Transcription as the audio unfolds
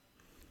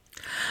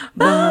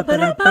Ba ba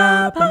da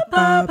ba ba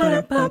ba ba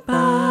da ba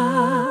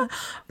ba.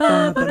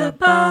 Ba ba da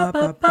ba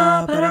ba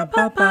ba ba da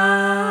ba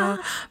ba.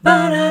 Ba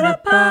da da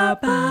ba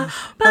ba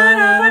ba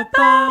da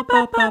ba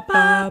ba ba ba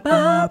ba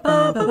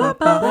ba ba ba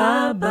ba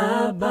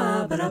ba ba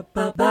ba da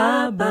ba ba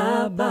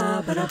ba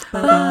ba ba da ba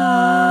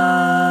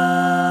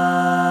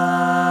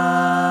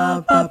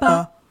ba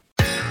ba.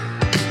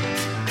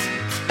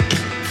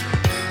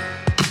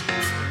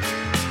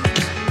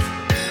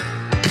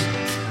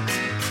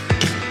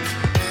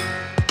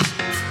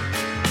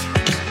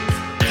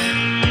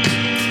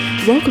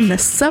 Welcome to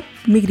Sup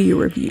Media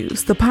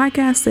Reviews, the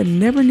podcast that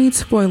never needs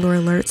spoiler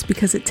alerts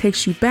because it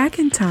takes you back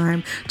in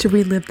time to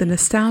relive the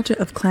nostalgia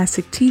of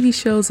classic TV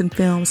shows and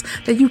films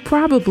that you've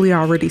probably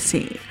already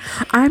seen.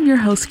 I'm your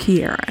host,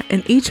 Kiara,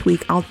 and each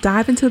week I'll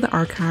dive into the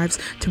archives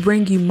to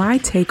bring you my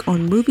take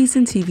on movies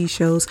and TV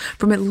shows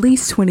from at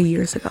least 20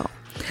 years ago.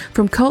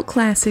 From cult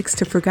classics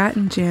to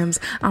forgotten gems,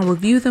 I'll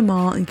review them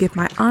all and give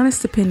my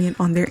honest opinion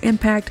on their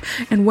impact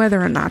and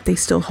whether or not they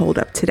still hold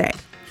up today.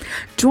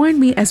 Join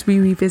me as we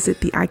revisit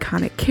the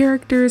iconic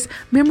characters,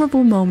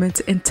 memorable moments,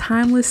 and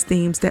timeless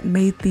themes that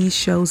made these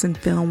shows and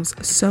films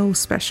so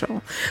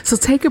special. So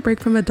take a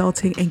break from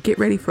adulting and get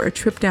ready for a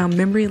trip down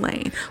memory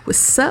lane with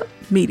Sup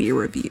Media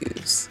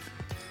Reviews.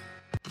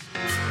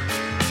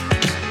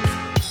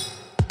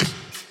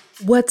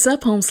 What's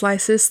up, Home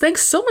Slices?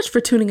 Thanks so much for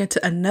tuning into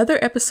another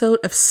episode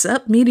of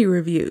Sup Media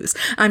Reviews.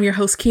 I'm your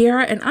host,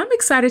 Kiara, and I'm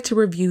excited to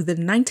review the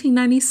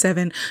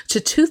 1997 to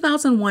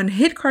 2001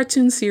 hit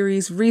cartoon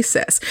series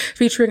Recess,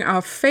 featuring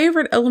our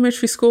favorite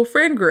elementary school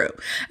friend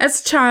group. As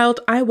a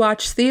child, I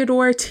watched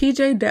Theodore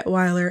T.J.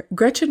 Detweiler,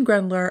 Gretchen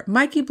Grundler,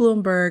 Mikey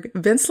Bloomberg,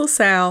 Vince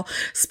LaSalle,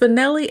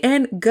 Spinelli,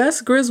 and Gus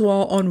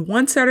Griswold on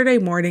one Saturday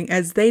morning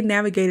as they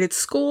navigated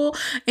school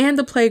and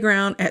the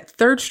playground at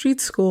 3rd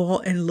Street School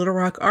in Little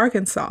Rock,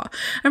 Arkansas.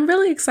 I'm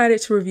really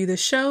excited to review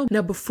this show.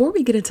 Now, before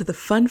we get into the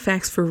fun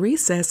facts for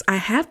Recess, I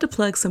have to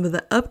plug some of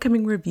the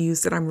upcoming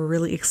reviews that I'm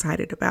really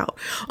excited about.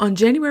 On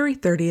January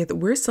 30th,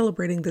 we're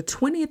celebrating the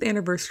 20th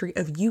anniversary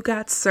of You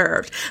Got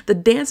Served, the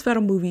dance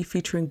battle movie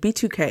featuring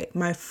B2K,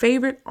 my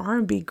favorite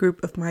R&B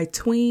group of my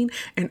tween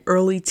and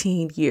early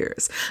teen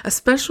years. A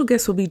special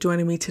guest will be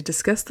joining me to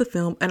discuss the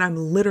film, and I'm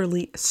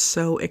literally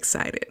so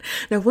excited.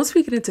 Now, once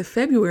we get into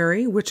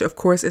February, which of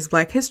course is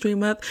Black History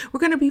Month, we're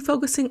going to be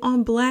focusing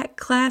on Black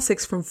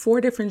classics from 4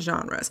 different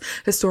genres: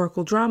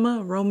 historical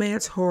drama,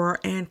 romance, horror,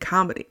 and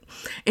comedy.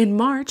 In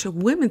March,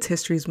 Women's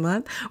History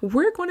Month,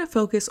 we're going to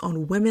focus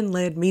on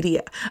women-led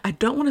media. I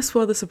don't want to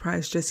spoil the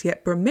surprise just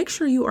yet, but make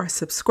sure you are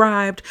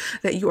subscribed,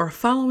 that you are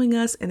following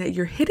us, and that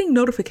you're hitting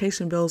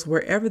notification bells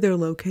wherever they're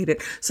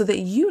located so that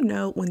you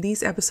know when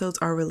these episodes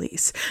are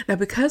released. Now,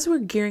 because we're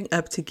gearing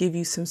up to give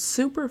you some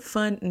super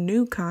fun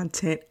new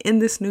content in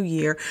this new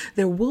year,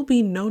 there will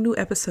be no new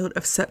episode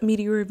of Sup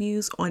Media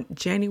Reviews on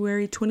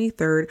January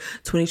 23rd,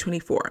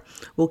 2024.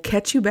 We'll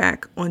catch you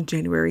back on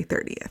January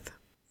 30th.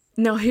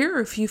 Now, here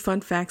are a few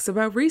fun facts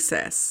about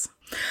Recess.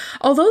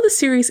 Although the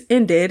series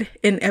ended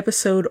in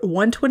episode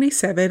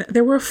 127,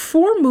 there were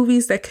 4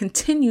 movies that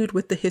continued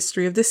with the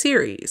history of the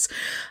series.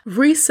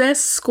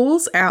 Recess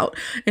School's Out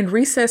and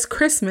Recess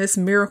Christmas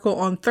Miracle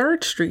on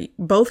 3rd Street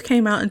both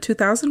came out in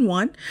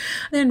 2001.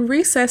 Then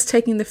Recess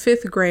Taking the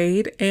 5th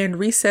Grade and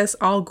Recess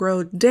All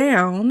Grow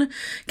Down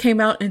came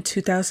out in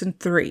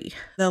 2003.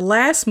 The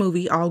last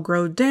movie, All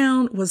Grow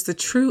Down, was the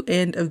true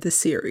end of the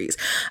series.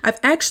 I've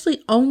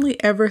actually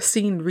only ever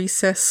seen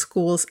Recess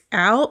School's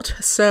Out,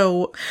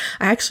 so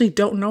I actually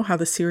don't know how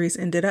the series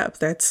ended up.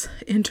 That's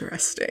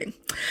interesting.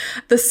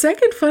 The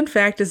second fun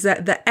fact is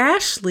that the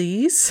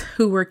Ashleys,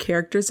 who were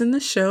characters in the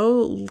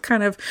show,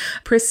 kind of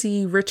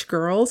prissy rich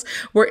girls,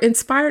 were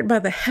inspired by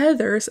the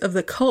Heathers of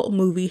the cult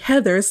movie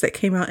Heathers that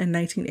came out in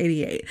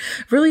 1988.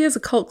 Really is a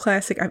cult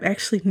classic. I've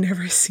actually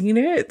never seen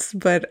it,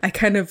 but I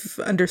kind of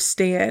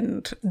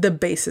understand the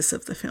basis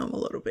of the film a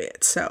little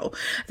bit, so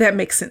that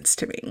makes sense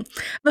to me.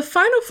 The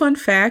final fun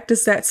fact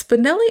is that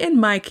Spinelli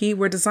and Mikey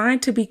were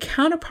designed to be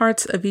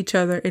counterparts of each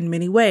other in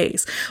many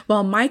ways.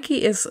 While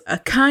Mikey is a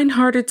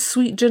kind-hearted,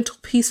 sweet, gentle,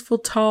 peaceful,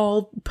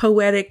 tall,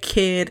 poetic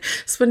kid,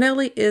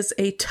 Spinelli is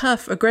a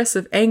tough,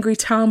 aggressive, angry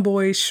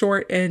tomboy,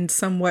 short, and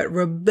somewhat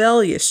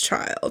rebellious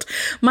child.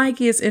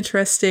 Mikey is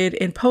interested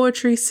in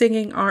poetry,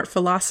 singing, art,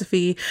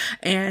 philosophy,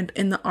 and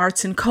in the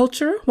arts and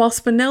culture, while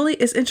Spinelli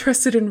is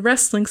interested in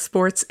wrestling,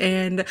 sports,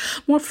 and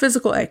more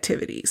physical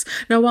activities.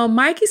 Now, while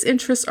Mikey's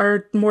interests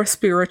are more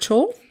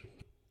spiritual,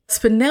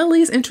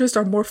 Spinelli's interests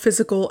are more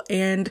physical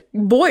and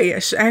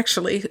boyish,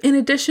 actually. In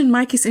addition,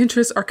 Mikey's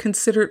interests are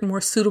considered more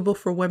suitable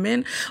for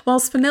women, while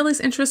Spinelli's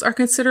interests are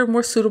considered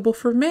more suitable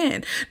for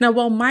men. Now,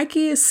 while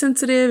Mikey is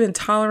sensitive and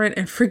tolerant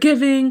and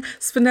forgiving,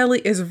 Spinelli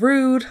is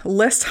rude,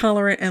 less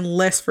tolerant, and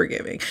less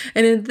forgiving.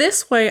 And in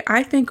this way,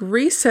 I think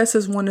Recess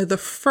is one of the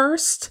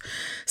first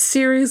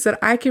series that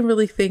I can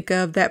really think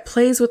of that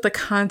plays with the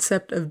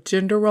concept of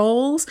gender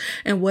roles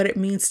and what it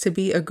means to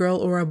be a girl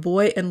or a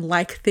boy and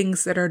like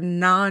things that are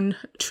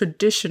non-traditional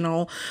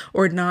traditional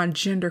or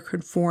non-gender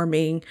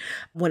conforming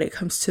when it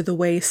comes to the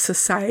way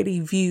society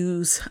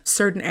views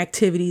certain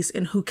activities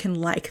and who can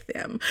like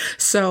them.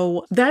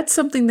 So that's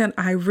something that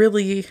I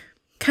really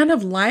kind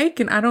of like,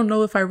 and I don't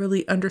know if I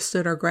really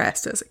understood or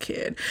grasped as a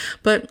kid,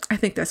 but I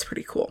think that's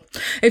pretty cool.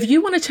 If you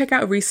want to check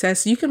out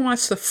Recess, you can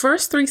watch the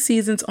first 3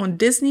 seasons on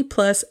Disney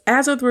Plus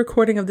as of the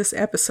recording of this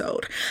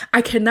episode.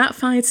 I cannot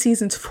find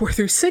seasons 4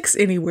 through 6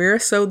 anywhere,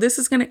 so this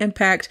is going to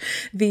impact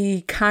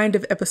the kind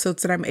of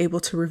episodes that I'm able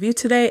to review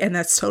today, and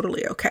that's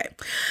totally okay.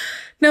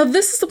 Now,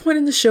 this is the point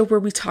in the show where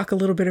we talk a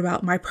little bit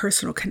about my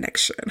personal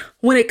connection.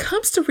 When it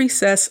comes to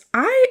Recess,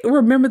 I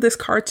remember this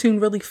cartoon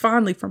really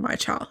fondly from my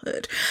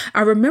childhood.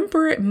 I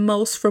remember it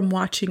most from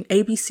watching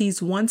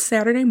ABC's One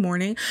Saturday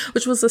Morning,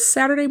 which was a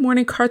Saturday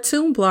morning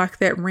cartoon block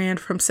that ran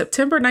from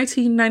September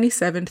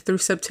 1997 through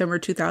September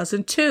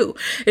 2002.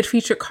 It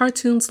featured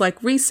cartoons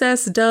like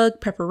Recess, Doug,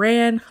 Pepper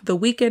Ann, The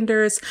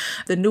Weekenders,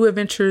 The New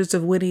Adventures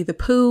of Winnie the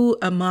Pooh,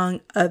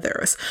 among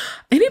others.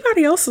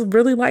 Anybody else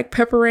really like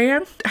Pepper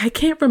Ann? I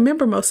can't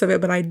remember most of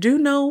it, but I do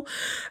know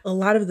a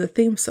lot of the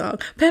theme song.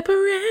 Pepper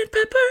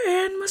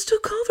Ann, much too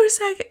cold for a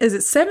second. Is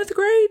it 7th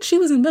grade? She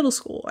was in middle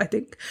school, I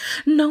think.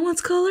 No one's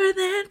cooler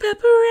than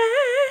Pepper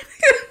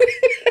Ann.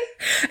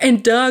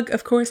 And Doug,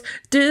 of course.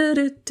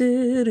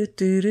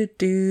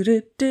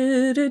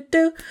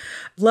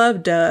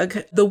 Love Doug.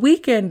 The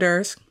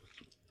Weekenders.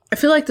 I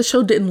feel like the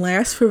show didn't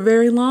last for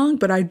very long,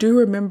 but I do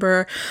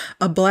remember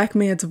a black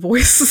man's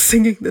voice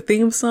singing the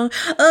theme song.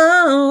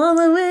 Oh, on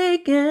the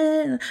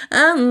weekend,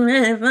 I'm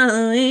ready for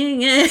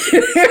the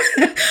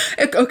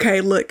weekend. Okay,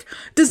 look,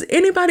 does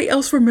anybody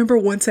else remember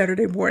One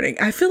Saturday Morning?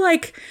 I feel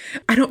like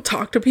I don't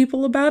talk to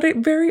people about it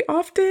very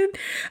often.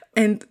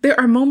 And there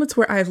are moments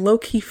where I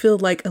low-key feel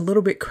like a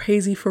little bit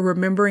crazy for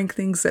remembering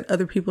things that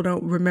other people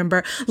don't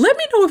remember. Let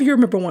me know if you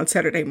remember One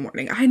Saturday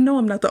Morning. I know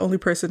I'm not the only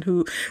person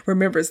who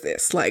remembers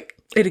this. Like,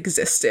 it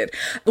existed.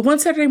 One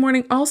Saturday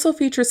Morning also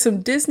featured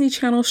some Disney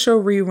Channel show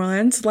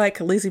reruns like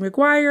Lizzie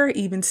McGuire,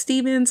 Even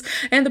Stevens,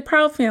 and The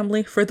Proud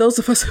Family for those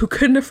of us who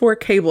couldn't afford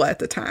cable at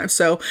the time.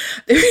 So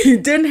if you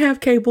didn't have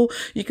cable,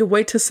 you could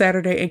wait till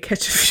Saturday and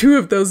catch a few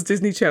of those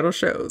Disney Channel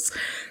shows.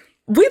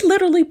 We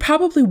literally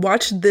probably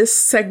watched this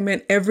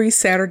segment every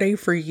Saturday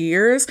for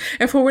years,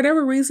 and for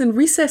whatever reason,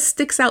 Recess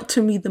sticks out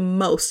to me the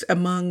most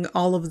among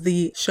all of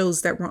the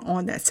shows that were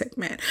on that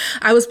segment.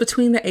 I was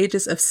between the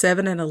ages of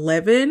 7 and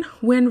 11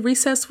 when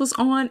Recess was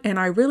on, and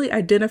I really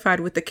identified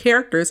with the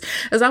characters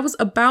as I was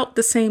about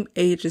the same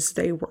age as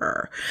they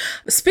were.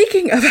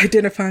 Speaking of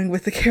identifying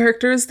with the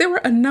characters, there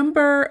were a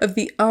number of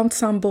the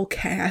ensemble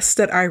cast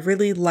that I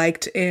really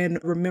liked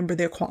and remember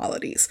their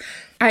qualities.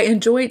 I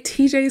enjoyed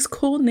TJ's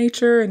cool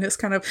nature and his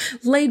kind of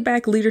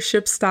laid-back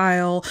leadership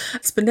style.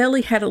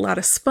 Spinelli had a lot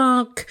of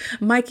spunk.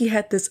 Mikey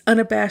had this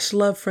unabashed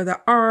love for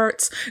the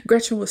arts.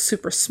 Gretchen was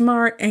super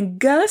smart. And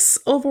Gus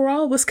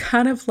overall was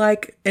kind of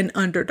like an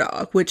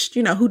underdog, which,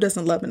 you know, who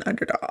doesn't love an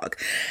underdog?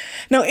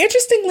 Now,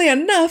 interestingly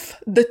enough,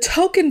 the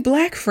token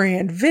black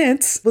friend,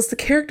 Vince, was the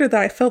character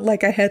that I felt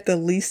like I had the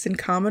least in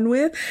common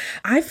with.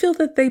 I feel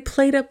that they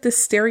played up this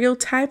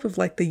stereotype of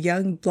like the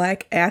young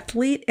black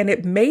athlete, and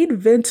it made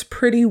Vince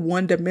pretty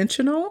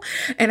one-dimensional.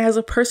 And as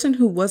a person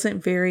who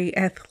wasn't very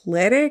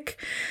athletic,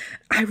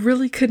 I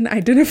really couldn't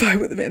identify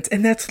with Vince.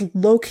 And that's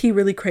low-key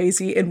really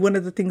crazy. And one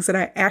of the things that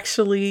I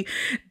actually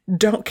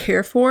don't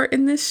care for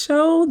in this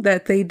show,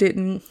 that they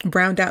didn't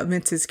round out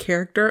Vince's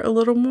character a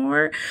little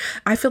more.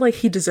 I feel like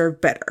he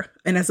deserved better.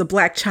 And as a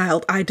black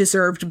child, I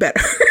deserved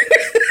better.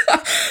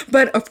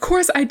 But of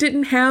course, I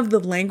didn't have the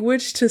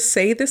language to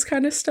say this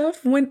kind of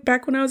stuff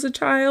back when I was a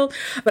child,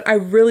 but I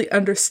really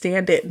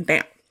understand it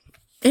now.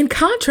 In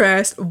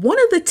contrast, one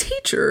of the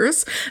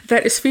teachers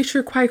that is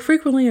featured quite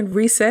frequently in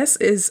Recess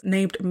is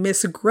named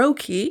Miss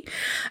Grokey.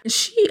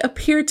 She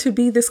appeared to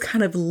be this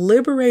kind of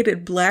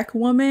liberated black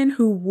woman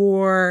who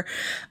wore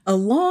a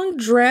long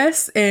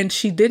dress and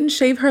she didn't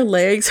shave her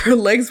legs. Her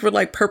legs were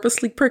like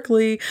purposely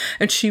prickly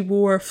and she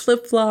wore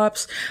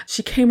flip-flops.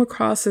 She came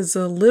across as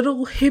a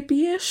little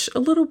hippie-ish a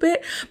little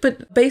bit,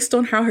 but based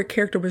on how her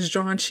character was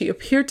drawn, she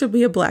appeared to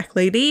be a black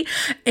lady,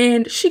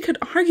 and she could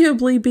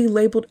arguably be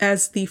labeled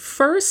as the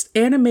first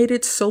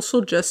animated social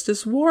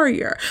justice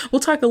warrior. We'll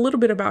talk a little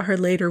bit about her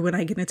later when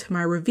I get into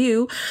my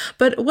review.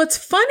 But what's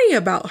funny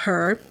about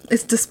her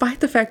is,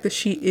 despite the fact that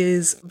she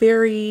is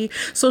very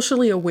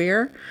socially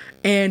aware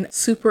and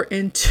super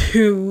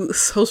into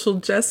social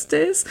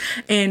justice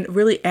and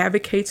really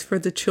advocates for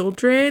the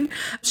children,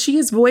 she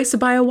is voiced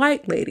by a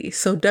white lady.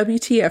 So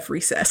WTF,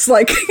 Recess.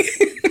 Like,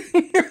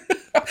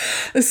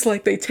 it's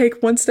like they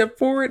take one step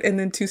forward and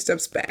then 2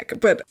 steps back.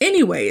 But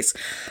anyways,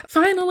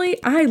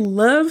 finally, I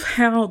love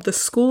how the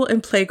school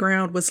and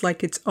playground was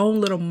like its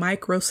own little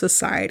micro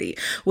society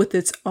with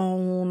its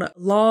own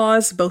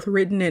laws, both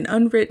written and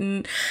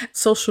unwritten,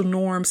 social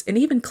norms, and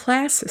even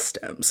class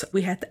systems.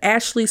 We had the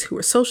Ashleys, who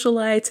were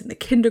socialites, and the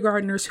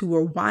kindergartners, who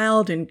were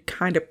wild and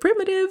kind of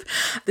primitive,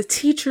 the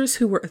teachers,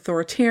 who were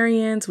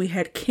authoritarians. We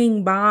had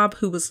King Bob,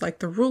 who was like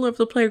the ruler of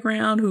the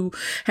playground, who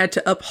had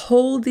to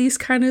uphold these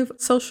kind of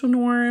social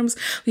norms.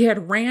 We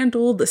had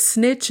Randall, the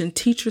snitch and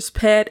teacher's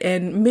pet,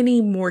 and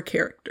many more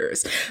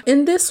characters.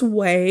 In this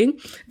way,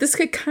 this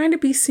could kind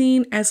of be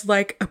seen as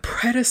like a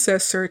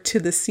predecessor to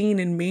the scene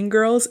in Mean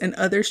Girls and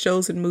other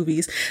shows and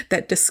movies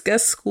that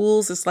discuss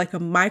schools as like a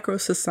micro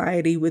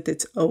society with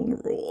its own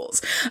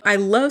rules. I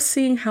love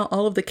seeing how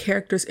all of the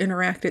characters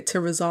interacted to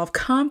resolve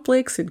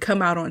conflicts and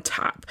come out on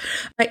top.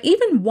 I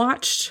even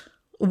watched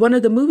one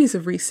of the movies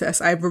of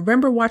Recess. I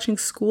remember watching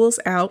Schools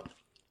Out.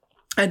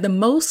 And the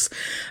most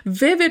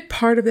vivid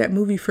part of that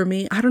movie for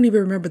me, I don't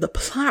even remember the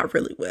plot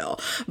really well,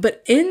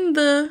 but in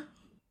the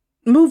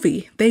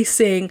movie, they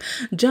sing,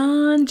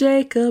 John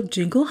Jacob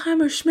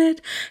Jingleheimer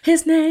Schmidt,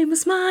 his name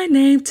is my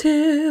name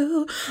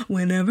too.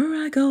 Whenever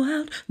I go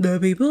out, the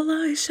people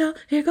always shout,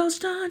 here goes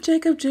John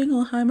Jacob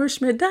Jingleheimer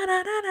Schmidt, da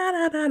da da da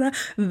da da da.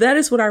 That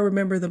is what I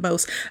remember the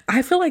most.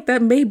 I feel like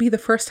that may be the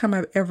first time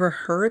I've ever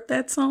heard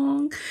that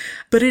song,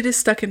 but it is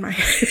stuck in my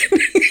head.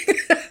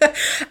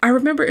 I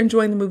remember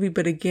enjoying the movie,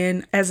 but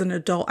again, as an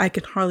adult, I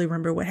can hardly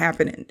remember what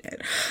happened in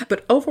it.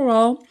 But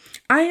overall,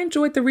 I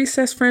enjoyed the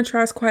Recess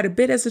franchise quite a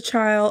bit as a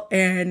child,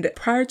 and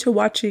prior to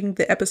watching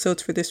the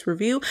episodes for this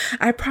review,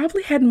 I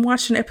probably hadn't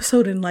watched an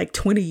episode in like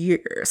 20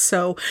 years.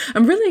 So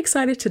I'm really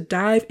excited to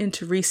dive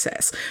into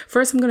Recess.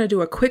 First, I'm going to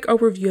do a quick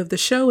overview of the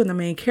show and the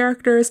main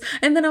characters,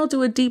 and then I'll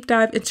do a deep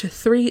dive into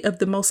 3 of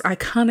the most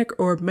iconic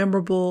or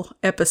memorable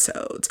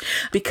episodes.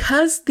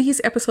 Because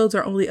these episodes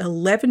are only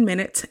 11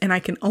 minutes and I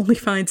can only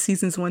find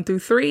seasons 1 through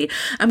 3,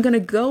 I'm going to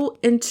go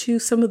into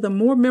some of the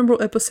more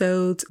memorable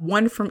episodes,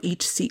 one from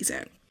each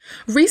season.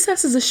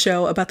 Recess is a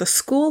show about the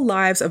school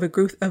lives of a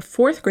group of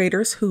 4th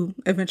graders who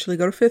eventually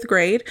go to 5th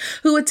grade,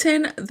 who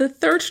attend the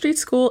 3rd Street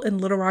School in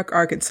Little Rock,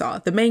 Arkansas.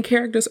 The main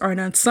characters are an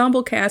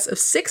ensemble cast of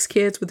 6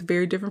 kids with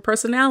very different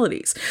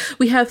personalities.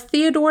 We have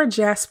Theodore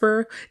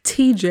Jasper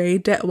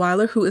TJ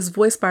Detweiler, who is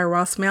voiced by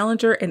Ross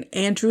Malinger, and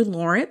Andrew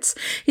Lawrence.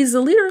 He's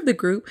the leader of the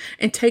group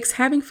and takes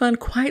having fun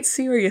quite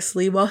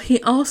seriously, while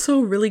he also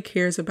really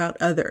cares about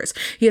others.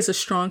 He has a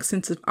strong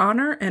sense of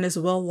honor and is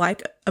well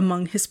liked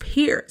among his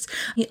peers.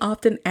 He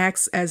often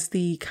acts as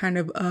the kind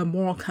of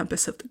moral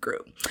compass of the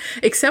group.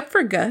 Except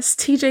for Gus,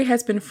 TJ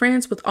has been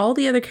friends with all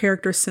the other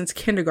characters since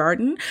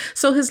kindergarten,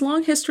 so his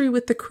long history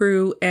with the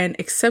crew and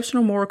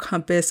exceptional moral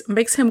compass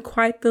makes him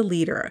quite the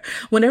leader.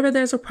 Whenever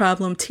there's a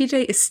problem,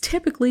 TJ is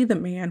typically the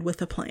man with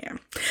a plan.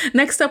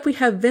 Next up, we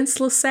have Vince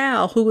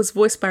LaSalle, who was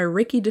voiced by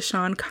Ricky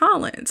Deshawn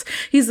Collins.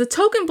 He's the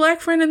token black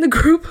friend in the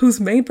group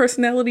whose main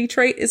personality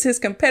trait is his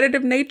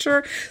competitive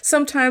nature,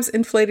 sometimes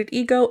inflated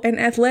ego, and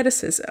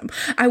athleticism.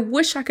 I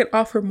wish I could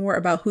offer more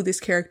about who this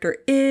character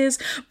is,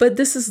 but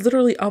this is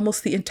literally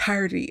almost the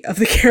entirety of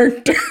the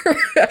character.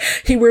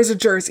 He wears a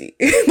jersey.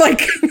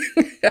 Like,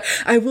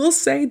 I will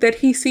say that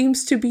he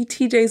seems to be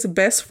TJ's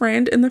best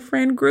friend in the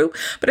friend group,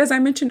 but as I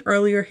mentioned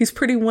earlier, he's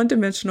pretty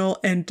one-dimensional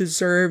and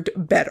deserved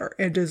better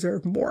and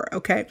deserved more,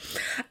 okay?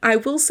 I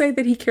will say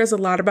that he cares a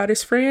lot about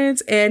his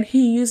friends, and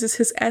he uses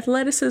his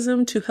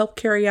athleticism to help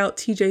carry out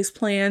TJ's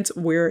plans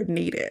where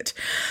needed.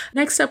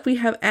 Next up, we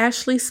have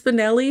Ashley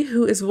Spinelli,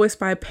 who is voiced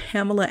by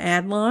Pamela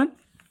Adlon.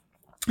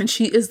 And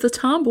she is the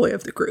tomboy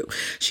of the group.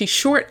 She's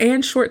short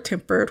and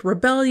short-tempered,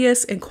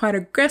 rebellious, and quite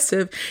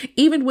aggressive,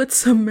 even with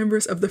some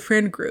members of the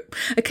friend group.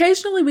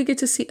 Occasionally, we get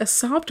to see a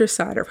softer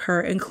side of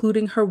her,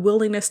 including her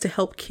willingness to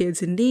help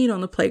kids in need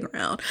on the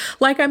playground.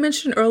 Like I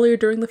mentioned earlier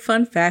during the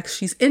fun facts,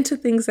 she's into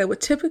things that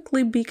would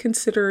typically be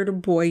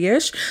considered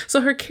boyish, so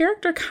her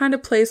character kind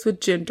of plays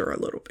with gender a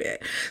little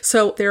bit.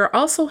 So there are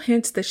also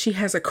hints that she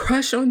has a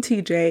crush on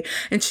TJ,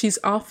 and she's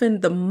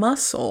often the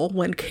muscle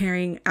when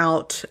carrying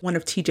out one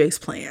of TJ's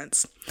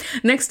plans.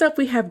 Next up,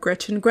 we have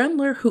Gretchen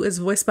Grundler, who is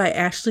voiced by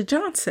Ashley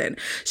Johnson.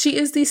 She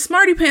is the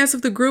smarty pants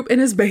of the group and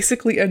is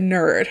basically a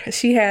nerd.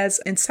 She has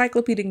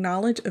encyclopedic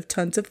knowledge of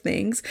tons of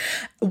things.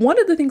 One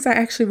of the things I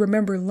actually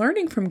remember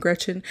learning from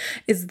Gretchen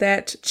is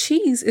that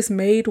cheese is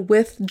made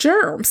with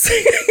germs.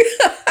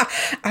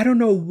 I don't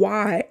know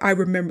why I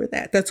remember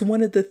that. That's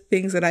one of the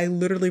things that I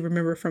literally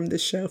remember from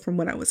this show from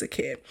when I was a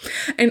kid.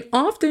 And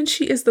often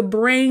she is the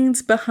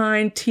brains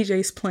behind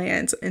TJ's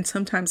plans and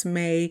sometimes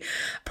may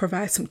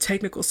provide some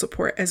technical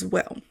support as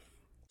well.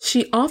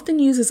 She often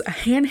uses a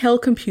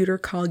handheld computer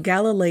called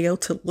Galileo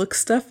to look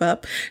stuff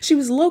up. She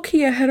was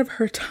low-key ahead of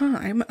her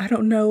time. I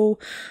don't know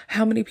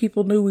how many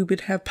people knew we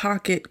would have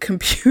pocket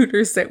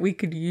computers that we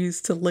could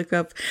use to look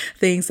up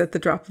things at the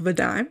drop of a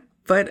dime.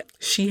 But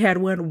she had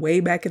one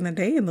way back in the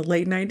day in the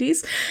late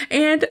 90s.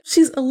 And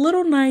she's a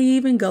little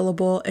naive and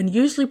gullible and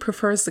usually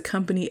prefers the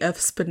company of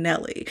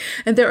Spinelli.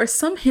 And there are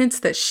some hints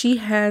that she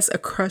has a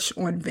crush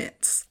on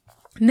Vince.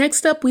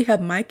 Next up, we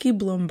have Mikey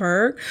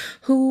Bloomberg,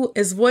 who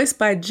is voiced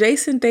by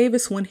Jason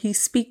Davis when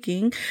he's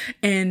speaking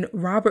and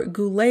Robert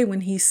Goulet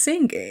when he's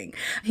singing.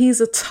 He's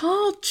a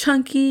tall,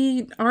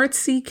 chunky,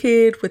 artsy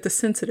kid with a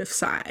sensitive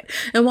side.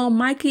 And while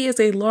Mikey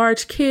is a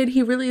large kid,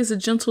 he really is a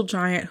gentle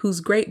giant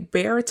whose great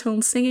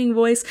baritone singing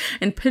voice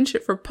and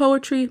penchant for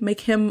poetry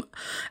make him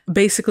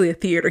basically a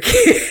theater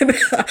kid,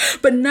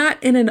 but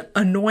not in an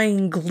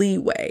annoying glee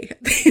way.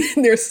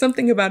 There's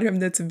something about him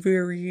that's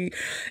very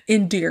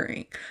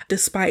endearing,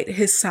 despite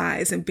his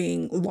size and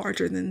being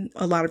larger than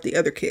a lot of the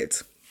other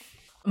kids.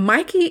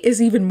 Mikey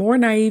is even more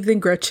naive than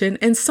Gretchen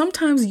and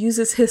sometimes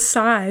uses his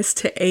size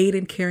to aid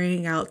in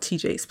carrying out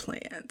TJ's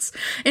plans.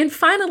 And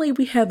finally,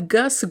 we have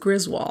Gus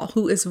Griswold,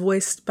 who is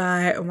voiced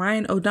by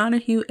Ryan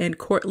O'Donoghue and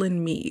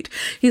Cortland Mead.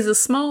 He's a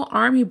small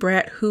army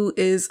brat who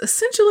is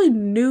essentially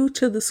new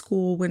to the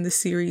school when the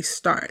series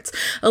starts.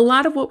 A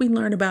lot of what we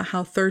learn about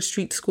how Third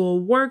Street School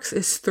works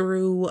is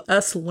through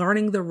us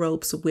learning the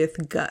ropes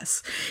with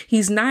Gus.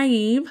 He's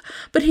naive,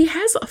 but he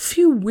has a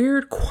few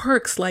weird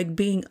quirks like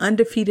being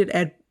undefeated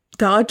at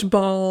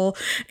dodgeball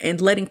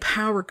and letting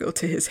power go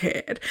to his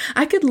head.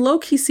 I could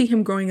low-key see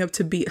him growing up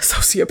to be a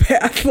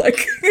sociopath.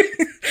 Like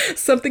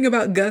something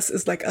about Gus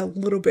is like a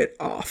little bit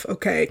off,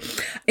 okay?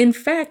 In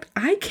fact,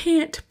 I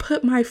can't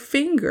put my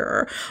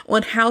finger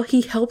on how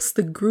he helps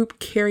the group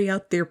carry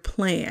out their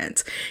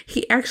plans.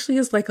 He actually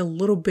is like a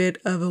little bit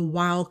of a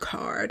wild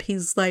card.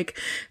 He's like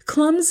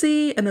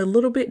clumsy and a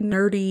little bit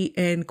nerdy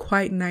and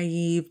quite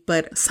naive,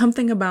 but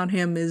something about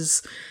him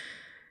is,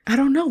 I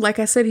don't know, like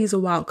I said, he's a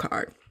wild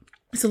card.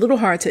 It's a little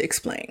hard to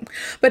explain.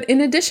 But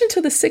in addition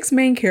to the 6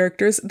 main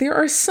characters, there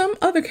are some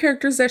other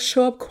characters that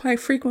show up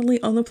quite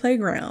frequently on the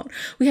playground.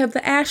 We have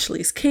the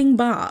Ashleys, King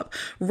Bob,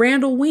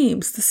 Randall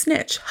Weems, the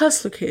Snitch,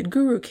 Hustler Kid,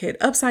 Guru Kid,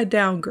 Upside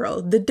Down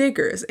Girl, the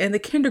Diggers, and the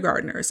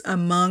Kindergartners,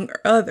 among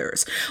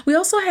others. We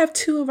also have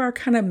 2 of our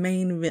kind of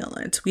main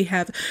villains. We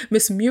have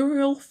Miss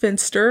Muriel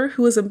Finster,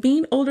 who is a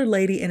mean older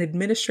lady and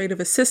administrative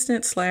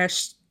assistant /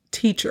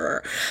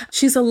 teacher.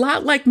 She's a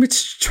lot like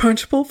Miss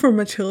Trunchbull from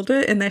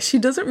Matilda in that she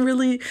doesn't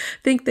really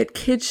think that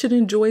kids should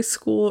enjoy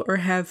school or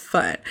have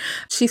fun.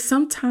 She's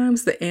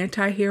sometimes the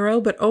anti-hero,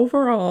 but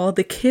overall,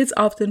 the kids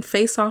often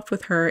face off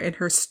with her and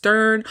her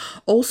stern,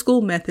 old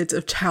school methods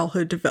of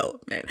childhood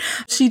development.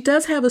 She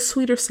does have a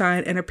sweeter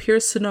side and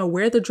appears to know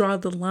where to draw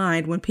the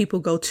line when people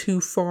go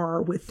too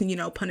far with,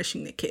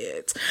 punishing the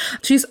kids.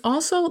 She's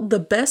also the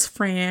best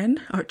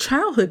friend, or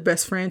childhood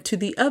best friend, to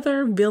the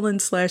other villain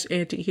 /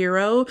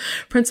 anti-hero,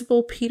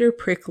 Principal Peter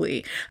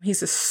Prickly.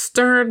 He's a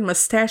stern,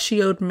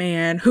 mustachioed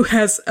man who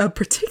has a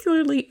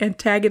particularly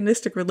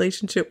antagonistic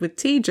relationship with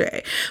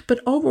TJ, but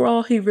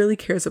overall he really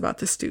cares about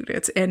the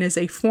students and is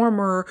a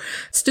former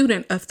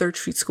student of Third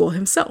Street School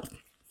himself.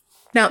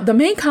 Now, the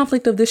main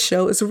conflict of this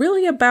show is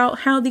really about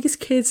how these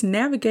kids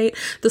navigate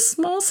the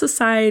small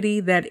society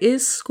that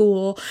is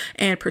school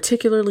and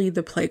particularly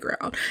the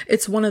playground.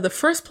 It's one of the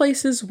first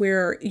places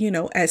where,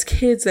 as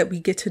kids that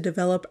we get to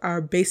develop our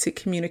basic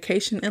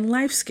communication and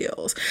life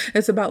skills.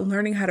 It's about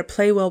learning how to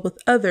play well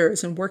with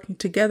others and working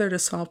together to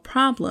solve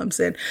problems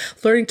and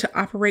learning to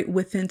operate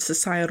within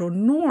societal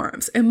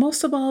norms. And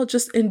most of all,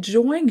 just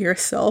enjoying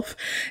yourself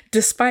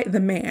despite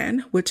the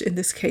man, which in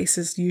this case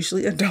is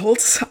usually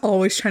adults,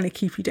 always trying to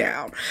keep you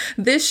down.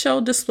 This show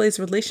displays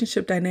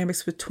relationship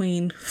dynamics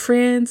between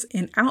friends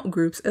and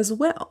outgroups as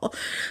well.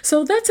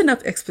 So that's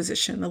enough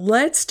exposition.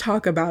 Let's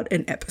talk about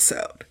an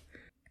episode.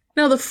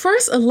 Now, the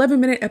first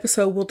 11-minute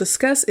episode we'll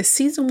discuss is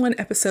season 1,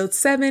 episode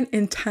 7,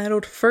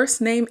 entitled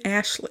First Name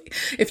Ashley.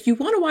 If you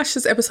want to watch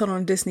this episode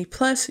on Disney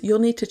Plus, you'll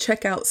need to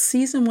check out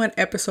season 1,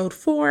 episode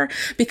 4,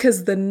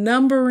 because the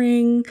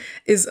numbering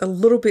is a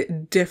little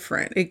bit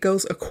different. It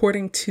goes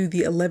according to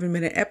the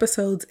 11-minute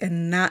episodes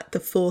and not the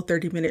full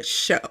 30-minute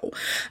show.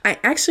 I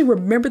actually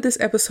remember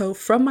this episode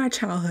from my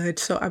childhood,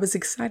 so I was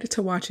excited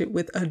to watch it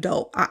with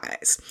adult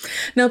eyes.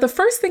 Now, the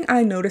first thing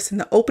I noticed in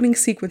the opening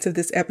sequence of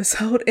this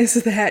episode is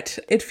that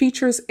it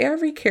features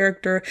every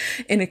character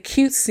in a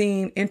cute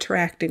scene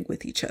interacting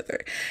with each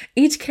other.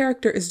 Each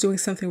character is doing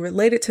something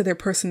related to their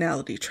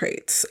personality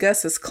traits.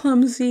 Gus is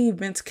clumsy,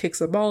 Vince kicks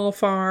a ball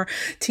far,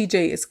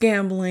 TJ is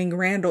gambling,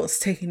 Randall is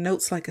taking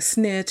notes like a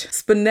snitch,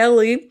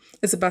 Spinelli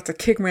is about to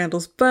kick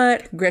Randall's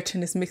butt,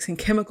 Gretchen is mixing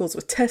chemicals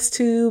with test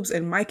tubes,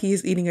 and Mikey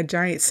is eating a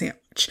giant sandwich.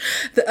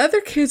 The other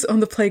kids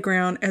on the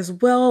playground as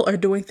well are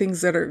doing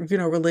things that are,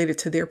 related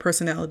to their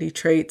personality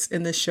traits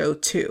in the show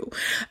too.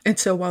 And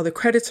so while the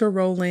credits are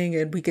rolling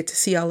and we get to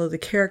see all of the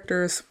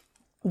characters,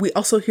 we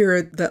also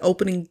hear the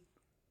opening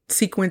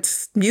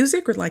sequence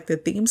music, or like the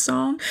theme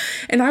song,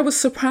 and I was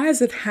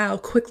surprised at how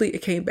quickly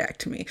it came back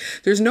to me.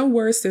 There's no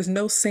words, there's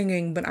no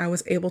singing, but I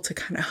was able to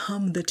kind of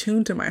hum the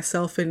tune to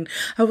myself, and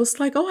I was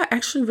like, oh, I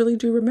actually really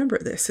do remember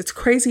this. It's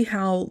crazy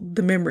how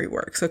the memory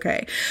works,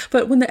 okay?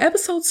 But when the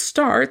episode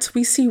starts,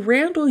 we see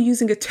Randall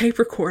using a tape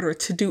recorder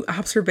to do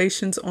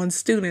observations on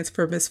students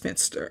for Miss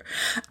Finster.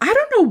 I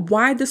don't know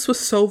why this was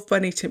so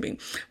funny to me,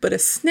 but a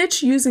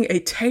snitch using a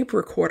tape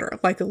recorder,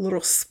 like a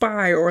little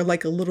spy or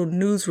like a little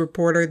news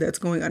reporter that's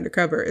going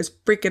undercover, is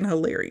freaking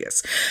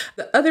hilarious.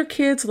 The other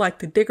kids, like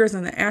the Diggers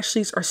and the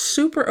Ashleys, are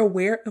super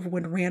aware of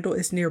when Randall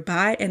is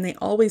nearby, and they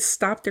always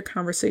stop their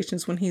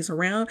conversations when he's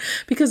around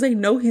because they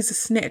know he's a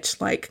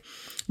snitch. Like,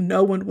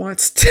 no one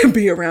wants to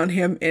be around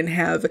him and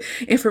have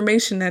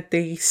information that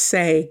they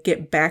say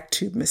get back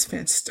to Miss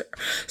Finster.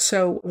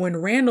 So when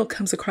Randall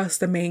comes across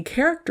the main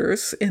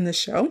characters in the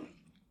show,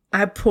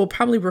 I will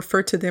probably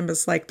refer to them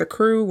as like the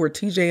crew or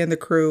TJ and the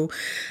crew,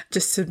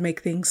 just to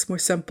make things more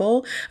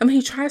simple.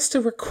 He tries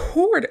to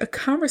record a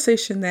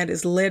conversation that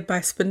is led by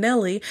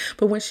Spinelli,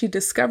 but when she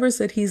discovers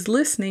that he's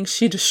listening,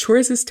 she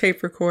destroys his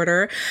tape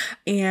recorder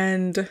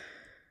and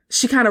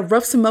she kind of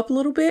roughs him up a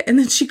little bit, and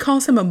then she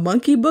calls him a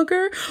monkey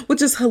booger,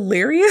 which is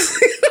hilarious.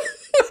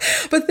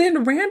 But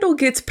then Randall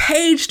gets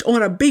paged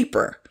on a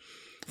beeper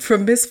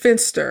from Miss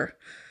Finster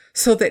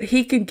so that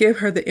he can give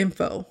her the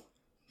info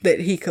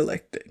that he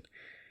collected.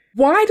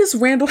 Why does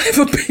Randall have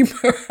a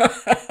beeper?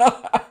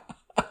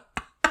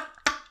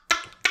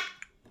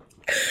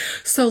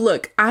 So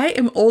look, I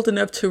am old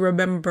enough to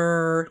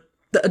remember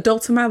the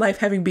adults in my life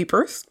having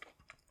beepers.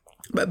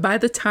 But by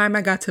the time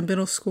I got to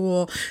middle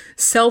school,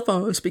 cell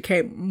phones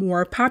became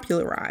more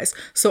popularized.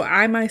 So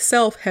I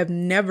myself have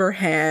never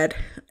had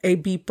a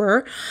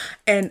beeper,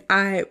 and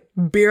I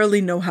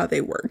barely know how they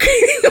work.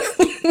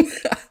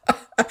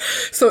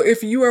 So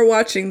if you are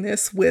watching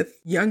this with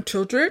young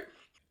children,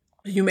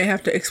 you may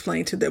have to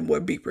explain to them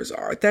what beepers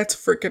are. That's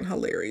freaking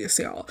hilarious,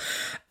 y'all.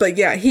 But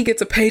yeah, he gets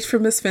a page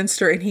from Miss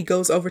Finster and he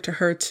goes over to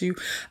her to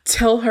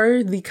tell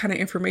her the kind of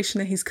information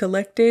that he's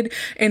collected.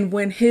 And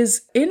when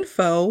his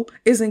info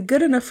isn't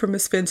good enough for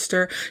Miss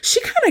Finster, she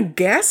kind of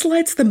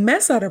gaslights the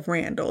mess out of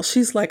Randall.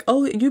 She's like,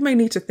 oh, you may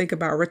need to think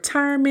about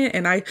retirement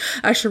and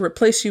I should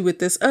replace you with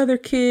this other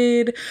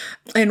kid.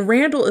 And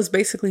Randall is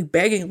basically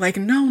begging, like,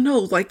 no,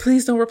 like,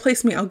 please don't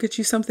replace me. I'll get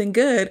you something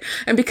good.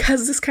 And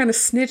because this kind of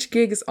snitch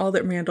gig is all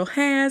that Randall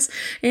has,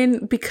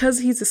 and because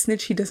he's a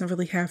snitch, he doesn't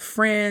really have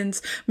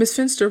friends. Miss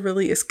Finster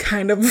really is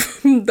kind of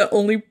the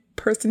only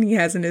person he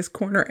has in his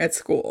corner at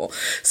school.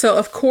 So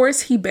of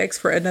course he begs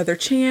for another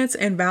chance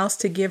and vows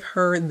to give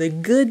her the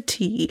good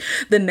tea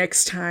the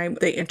next time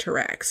they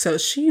interact. So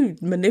she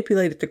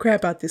manipulated the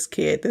crap out this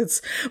kid. That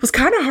was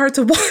kind of hard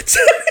to watch.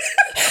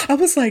 I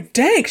was like,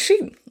 dang,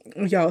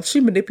 she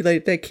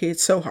manipulated that kid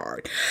so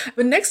hard.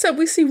 But next up,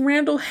 we see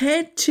Randall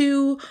head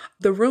to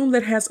the room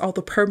that has all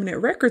the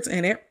permanent records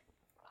in it.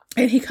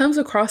 And he comes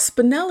across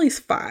Spinelli's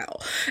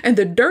file, and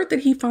the dirt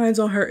that he finds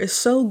on her is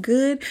so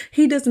good,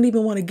 he doesn't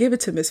even want to give it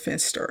to Miss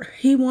Finster.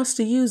 He wants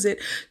to use it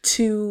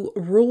to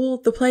rule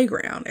the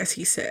playground, as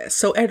he says.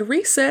 So at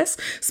recess,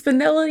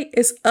 Spinelli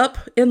is up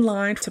in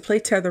line to play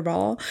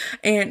tetherball.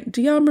 And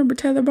do y'all remember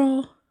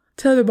tetherball?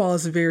 Tetherball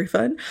is very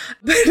fun.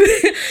 But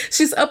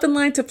she's up in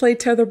line to play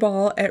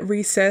tetherball at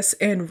recess,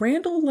 and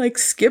Randall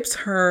skips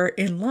her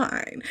in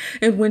line.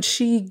 And when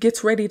she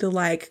gets ready to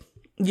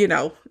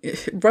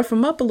rough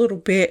him up a little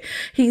bit,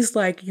 he's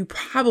like, you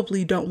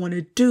probably don't want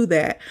to do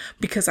that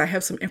because I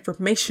have some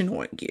information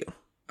on you.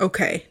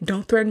 Okay,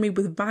 don't threaten me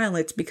with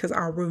violence because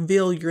I'll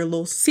reveal your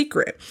little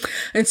secret.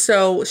 And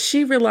so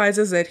she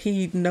realizes that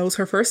he knows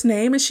her first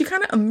name, and she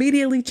kind of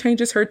immediately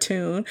changes her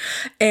tune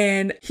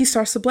and he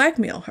starts to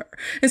blackmail her.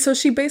 And so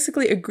she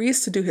basically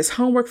agrees to do his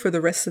homework for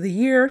the rest of the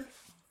year.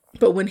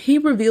 But when he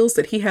reveals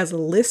that he has a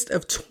list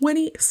of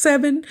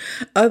 27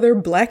 other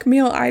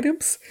blackmail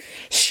items,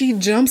 she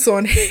jumps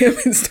on him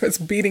and starts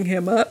beating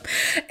him up.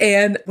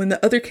 And when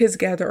the other kids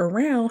gather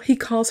around, he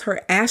calls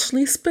her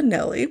Ashley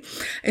Spinelli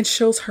and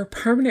shows her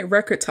permanent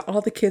record to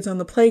all the kids on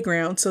the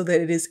playground so that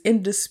it is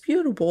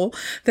indisputable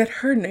that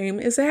her name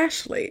is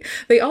Ashley.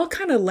 They all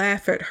kind of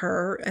laugh at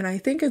her, and I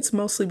think it's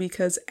mostly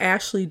because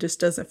Ashley just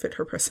doesn't fit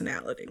her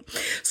personality.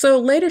 So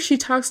later she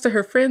talks to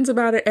her friends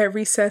about it at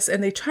recess,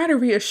 and they try to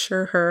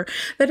reassure her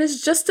that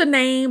it's just a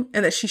name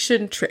and that she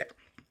shouldn't trip.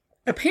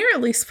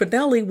 Apparently,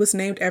 Spinelli was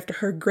named after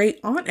her great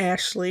aunt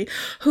Ashley,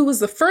 who was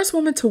the first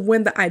woman to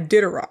win the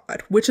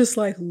Iditarod, which is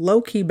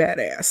low-key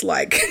badass.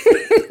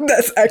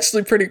 That's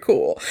actually pretty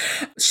cool.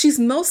 She's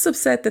most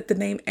upset that the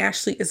name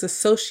Ashley is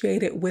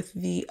associated with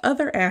the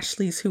other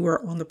Ashleys who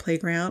are on the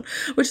playground,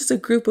 which is a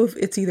group of,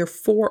 it's either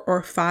 4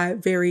 or 5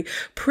 very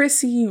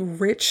prissy,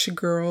 rich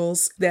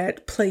girls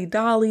that play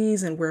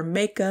dollies and wear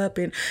makeup.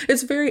 And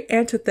it's very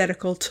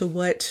antithetical to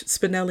what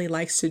Spinelli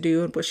likes to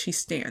do and what she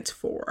stands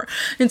for.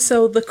 And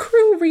so the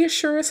crew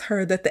reassures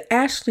her that the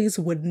Ashleys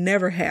would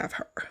never have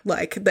her.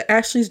 The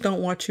Ashleys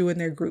don't want you in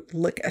their group.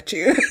 Look at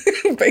you,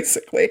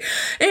 basically.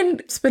 And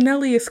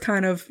Spinelli is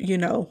kind of,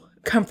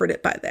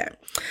 comforted by that.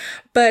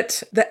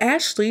 But the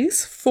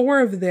Ashleys,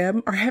 4 of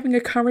them, are having a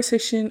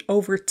conversation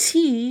over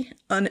tea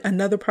on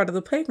another part of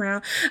the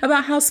playground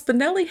about how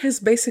Spinelli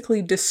has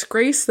basically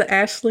disgraced the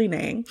Ashley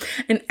name.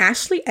 And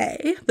Ashley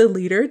A, the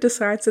leader,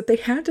 decides that they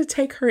have to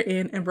take her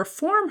in and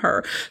reform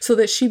her so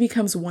that she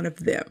becomes one of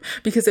them.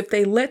 Because if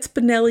they let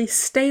Spinelli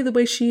stay the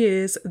way she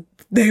is,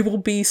 they will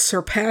be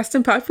surpassed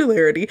in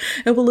popularity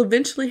and will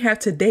eventually have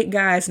to date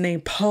guys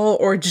named Paul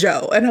or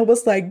Joe. And I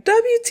was like,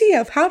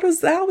 WTF, how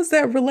is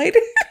that related?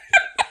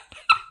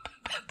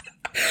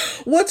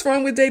 What's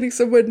wrong with dating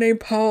someone named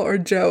Paul or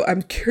Joe?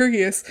 I'm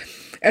curious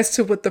as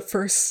to what the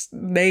first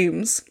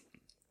names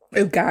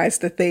of guys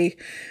that they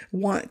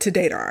want to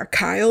date are.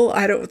 Kyle,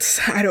 I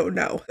don't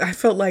know. I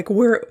felt like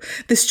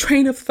this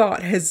train of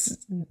thought has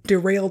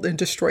derailed and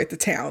destroyed the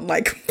town.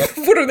 Like,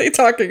 what are they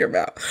talking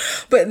about?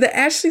 But the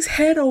Ashleys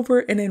head over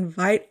and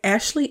invite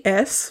Ashley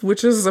S.,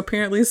 which is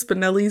apparently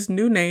Spinelli's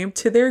new name,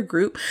 to their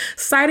group,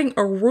 citing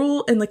a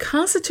rule in the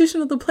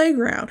constitution of the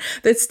playground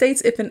that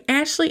states if an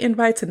Ashley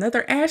invites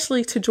another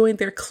Ashley to join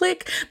their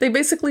clique, they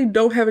basically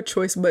don't have a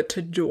choice but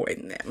to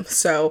join them.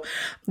 So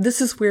this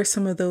is where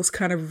some of those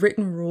kind of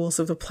written rules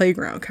of the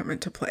playground come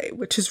into play,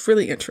 which is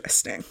really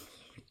interesting.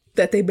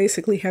 That they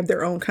basically have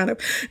their own kind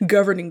of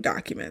governing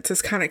documents.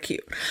 It's kind of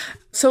cute.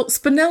 So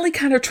Spinelli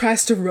kind of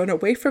tries to run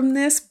away from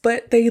this,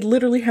 but they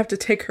literally have to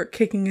take her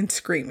kicking and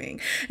screaming.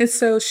 And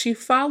so she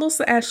follows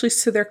the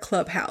Ashleys to their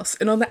clubhouse.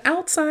 And on the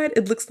outside,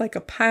 it looks like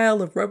a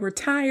pile of rubber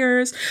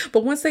tires.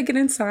 But once they get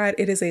inside,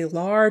 it is a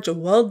large,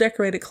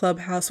 well-decorated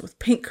clubhouse with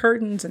pink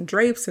curtains and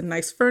drapes and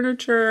nice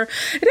furniture.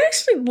 It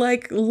actually,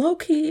 like,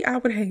 low-key, I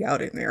would hang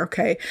out in there,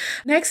 okay?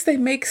 Next, they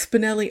make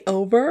Spinelli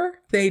over.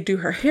 They do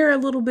her hair a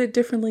little bit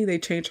differently. They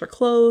change her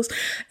clothes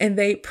and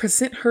they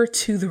present her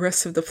to the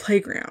rest of the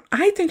playground.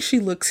 I think she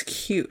looks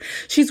cute.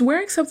 She's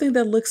wearing something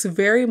that looks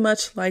very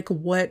much like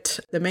what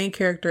the main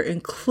character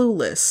in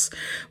Clueless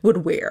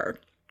would wear.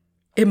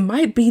 It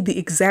might be the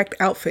exact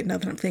outfit now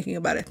that I'm thinking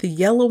about it. The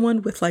yellow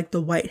one with like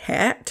the white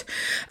hat.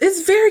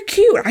 It's very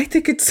cute. I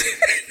think it's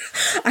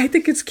I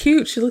think it's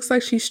cute. She looks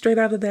like she's straight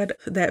out of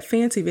that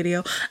fancy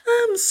video.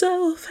 I'm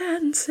so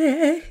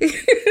fancy.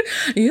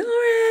 You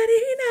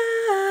already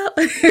know.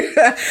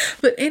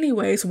 But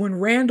anyways, when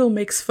Randall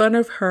makes fun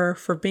of her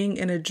for being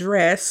in a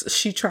dress,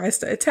 she tries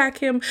to attack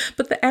him,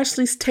 but the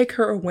Ashleys take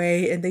her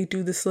away and they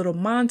do this little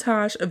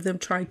montage of them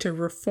trying to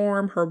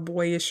reform her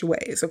boyish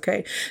ways,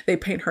 okay? They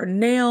paint her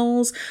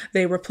nails.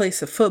 They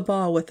replace a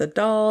football with a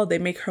doll. They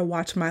make her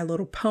watch My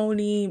Little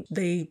Pony.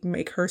 They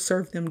make her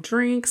serve them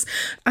drinks.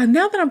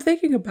 Now that I'm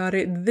thinking about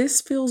it,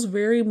 this feels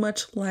very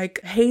much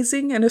like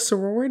hazing in a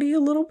sorority a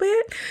little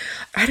bit.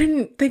 I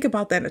didn't think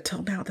about that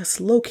until now. That's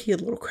low-key a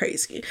little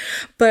crazy.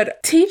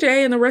 But TJ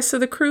and the rest of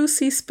the crew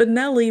see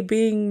Spinelli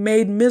being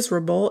made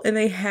miserable and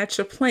they hatch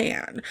a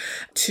plan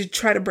to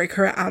try to break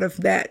her out of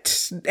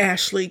that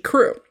Ashley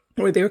crew.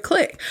 Or their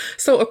clique.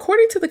 So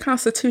according to the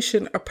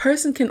Constitution, a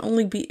person can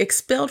only be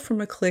expelled from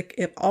a clique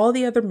if all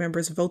the other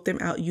members vote them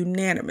out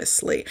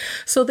unanimously.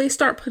 So they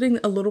start putting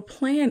a little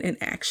plan in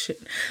action.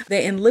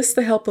 They enlist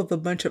the help of a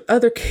bunch of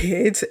other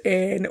kids,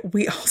 and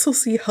we also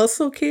see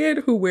Hustle Kid,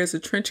 who wears a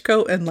trench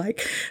coat and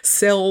like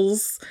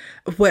sells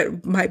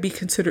what might be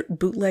considered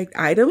bootleg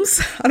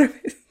items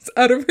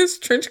out of his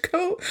trench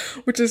coat,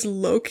 which is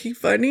low-key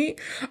funny.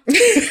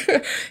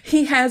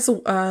 He has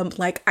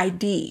like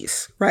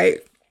IDs,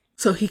 right?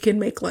 So he can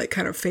make like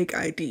kind of fake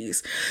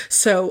IDs.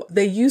 So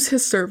they use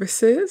his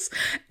services,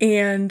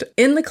 and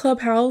in the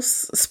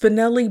clubhouse,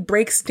 Spinelli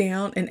breaks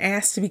down and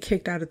asks to be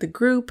kicked out of the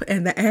group,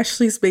 and the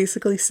Ashleys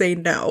basically say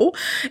no.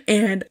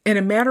 And in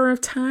a matter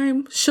of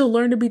time, she'll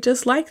learn to be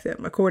just like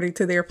them, according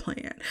to their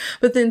plan.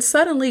 But then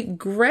suddenly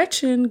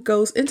Gretchen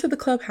goes into the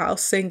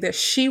clubhouse saying that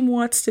she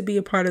wants to be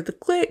a part of the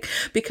clique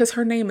because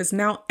her name is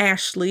now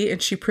Ashley,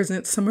 and she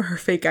presents some of her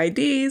fake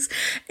IDs.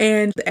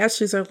 And the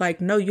Ashleys are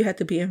like, no, you have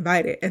to be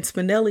invited. And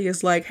Spinelli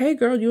is like, hey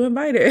girl, you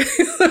invited.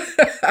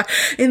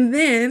 And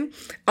then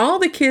all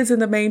the kids in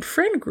the main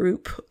friend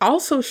group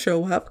also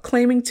show up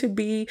claiming to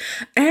be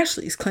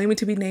Ashleys, claiming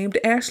to be named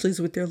Ashleys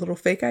with their little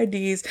fake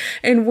IDs.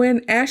 And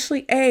when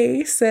Ashley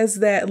A says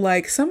that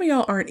like some of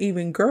y'all aren't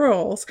even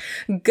girls,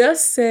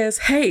 Gus says,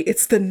 hey,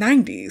 it's the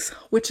 90s,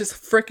 which is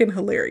freaking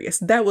hilarious.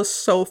 That was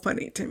so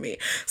funny to me.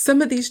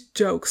 Some of these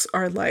jokes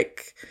are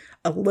like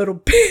a little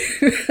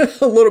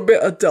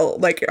bit adult.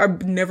 Like I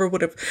never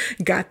would have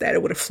got that.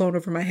 It would have flown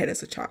over my head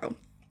as a child.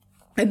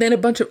 And then a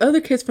bunch of other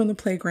kids from the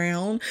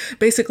playground,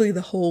 basically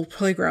the whole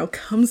playground,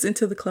 comes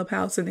into the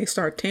clubhouse and they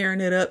start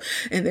tearing it up.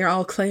 And they're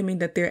all claiming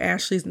that they're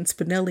Ashleys, and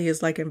Spinelli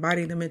is like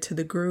inviting them into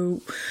the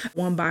group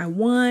one by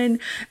one.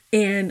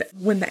 And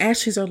when the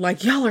Ashleys are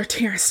like, y'all are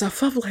tearing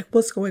stuff up, like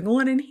what's going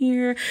on in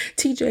here?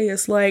 TJ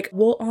is like,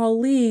 we'll all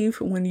leave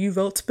when you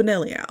vote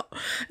Spinelli out.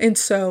 And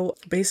so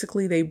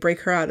basically they break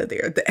her out of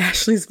there. The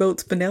Ashleys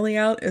vote Spinelli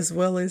out as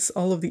well as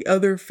all of the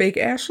other fake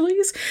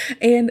Ashleys.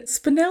 And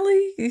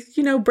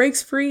Spinelli,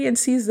 breaks free and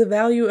sees the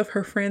value of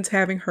her friends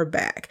having her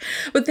back.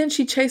 But then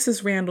she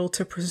chases Randall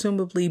to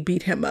presumably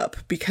beat him up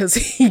because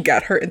he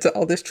got her into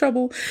all this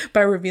trouble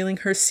by revealing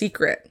her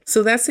secret.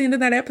 So that's the end of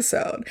that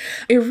episode.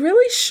 It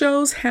really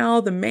shows how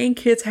the main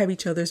kids have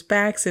each other's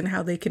backs and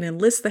how they can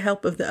enlist the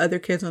help of the other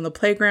kids on the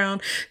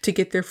playground to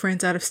get their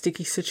friends out of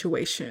sticky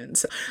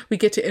situations. We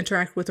get to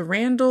interact with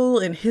Randall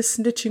and his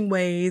snitching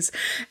ways,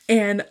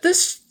 and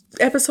this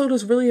episode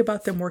is really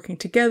about them working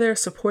together,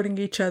 supporting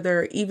each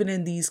other, even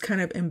in these kind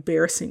of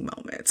embarrassing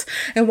moments.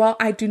 And while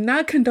I do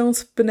not condone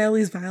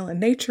Spinelli's violent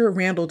nature,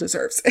 Randall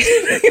deserves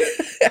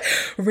it.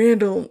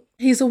 Randall,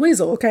 he's a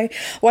weasel, okay?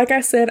 Like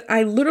I said,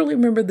 I literally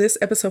remember this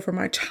episode from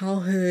my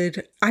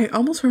childhood. I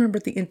almost remember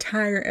the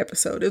entire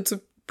episode. It's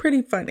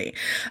pretty funny.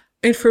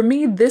 And for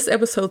me, this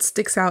episode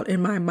sticks out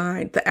in my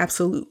mind the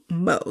absolute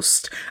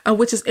most,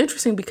 which is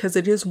interesting because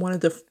it is one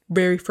of the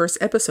very first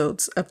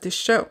episodes of this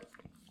show.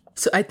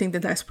 So I think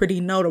that that's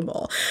pretty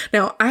notable.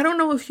 Now, I don't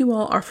know if you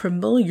all are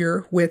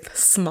familiar with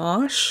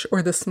Smosh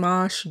or the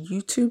Smosh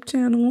YouTube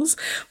channels,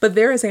 but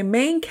there is a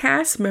main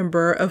cast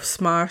member of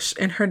Smosh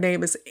and her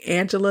name is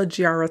Angela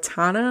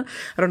Giarratana.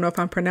 I don't know if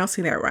I'm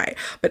pronouncing that right,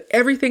 but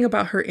everything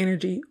about her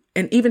energy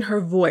and even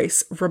her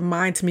voice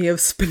reminds me of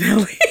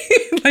Spinelli.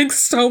 Like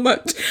so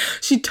much.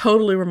 She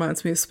totally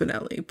reminds me of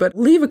Spinelli, but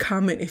leave a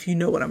comment if you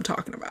know what I'm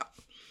talking about.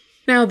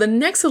 Now, the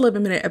next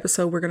 11-minute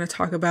episode we're going to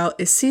talk about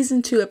is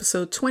season 2,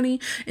 episode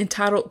 20,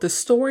 entitled The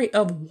Story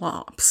of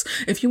Womps.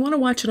 If you want to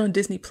watch it on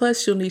Disney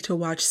Plus, you'll need to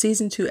watch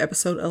season 2,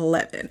 episode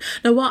 11.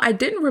 Now, while I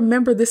didn't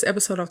remember this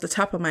episode off the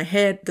top of my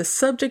head, the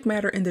subject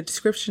matter in the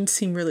description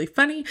seemed really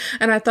funny,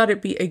 and I thought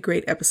it'd be a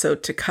great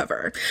episode to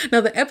cover. Now,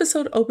 the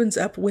episode opens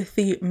up with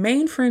the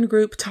main friend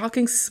group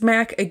talking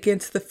smack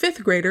against the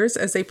 5th graders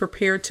as they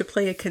prepare to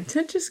play a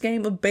contentious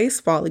game of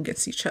baseball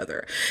against each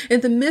other.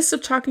 In the midst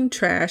of talking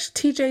trash,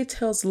 TJ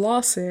tells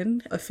Lawson,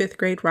 a 5th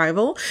grade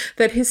rival,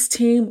 that his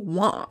team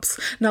womps.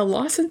 Now,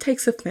 Lawson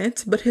takes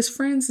offense, but his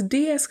friends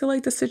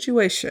de-escalate the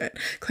situation,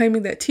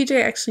 claiming that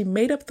TJ actually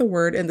made up the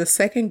word in the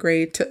 2nd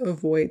grade to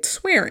avoid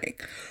swearing.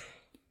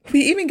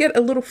 We even get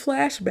a little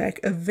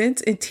flashback of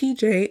Vince and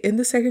TJ in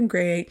the 2nd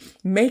grade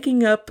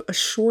making up a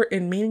short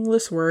and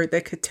meaningless word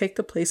that could take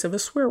the place of a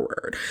swear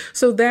word.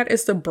 So that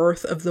is the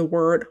birth of the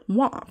word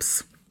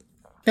womps.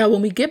 Now,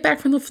 when we get back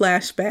from the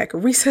flashback,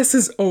 recess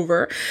is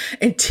over,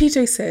 and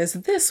TJ says,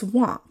 "This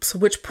womps,"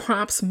 which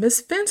prompts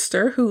Miss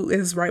Finster, who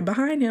is right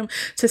behind him,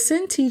 to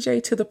send TJ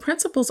to the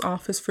principal's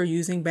office for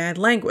using bad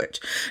language.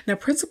 Now,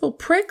 Principal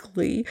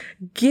Prickly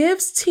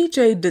gives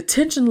TJ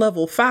detention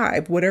level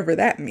 5, whatever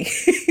that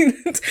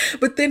means,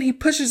 but then he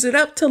pushes it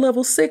up to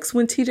level 6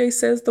 when TJ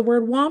says the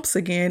word womps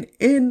again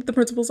in the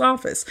principal's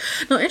office.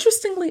 Now,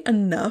 interestingly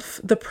enough,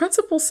 the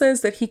principal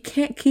says that he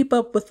can't keep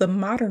up with the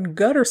modern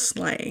gutter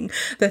slang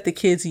that the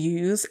kids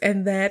use,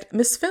 and that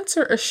Miss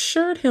Finster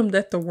assured him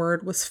that the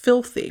word was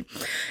filthy.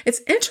 It's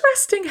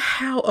interesting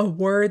how a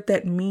word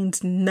that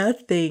means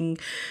nothing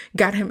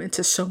got him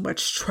into so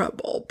much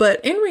trouble. But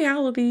in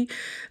reality,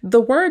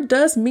 the word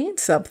does mean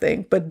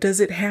something, but does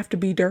it have to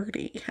be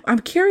dirty? I'm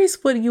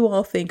curious what you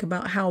all think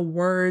about how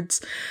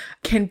words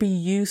can be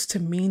used to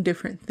mean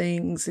different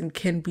things and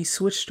can be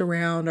switched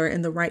around, or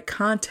in the right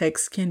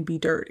context can be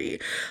dirty.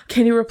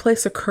 Can you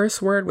replace a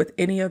curse word with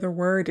any other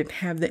word and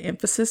have the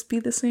emphasis be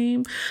the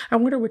same?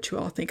 I wonder what you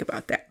all think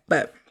about that.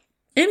 But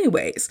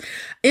anyways,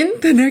 in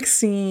the next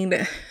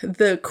scene,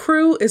 the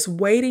crew is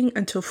waiting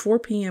until 4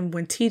 p.m.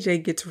 when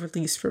TJ gets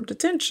released from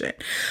detention.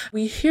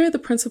 We hear the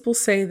principal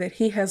say that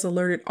he has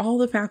alerted all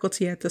the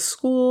faculty at the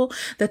school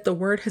that the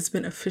word has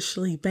been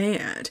officially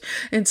banned.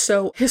 And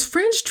so his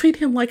friends treat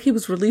him like he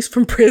was released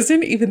from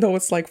prison, even though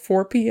it's like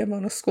 4 p.m.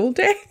 on a school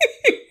day.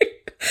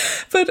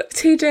 But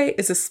TJ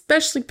is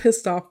especially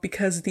pissed off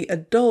because the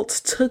adults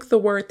took the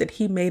word that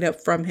he made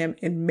up from him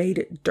and made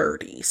it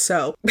dirty.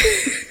 So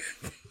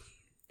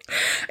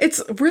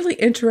it's really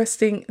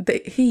interesting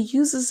that he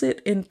uses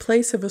it in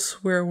place of a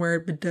swear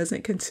word, but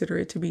doesn't consider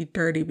it to be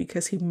dirty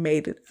because he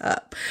made it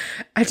up.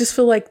 I just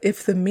feel like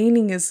if the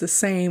meaning is the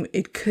same,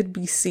 it could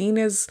be seen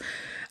as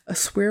a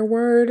swear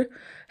word.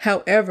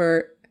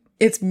 However,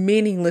 it's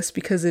meaningless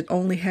because it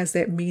only has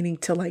that meaning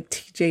to like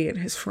TJ and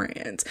his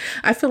friends.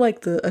 I feel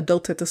like the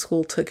adults at the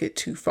school took it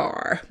too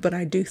far, but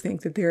I do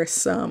think that there is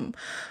some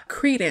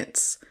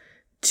credence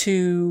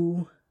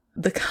to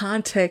the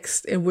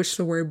context in which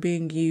the word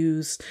being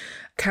used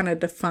kind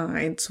of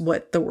defines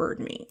what the word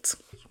means.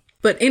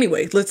 But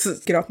anyway, let's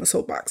just get off my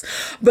soapbox.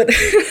 But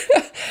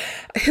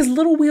his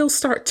little wheels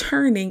start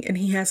turning and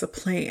he has a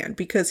plan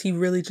because he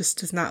really just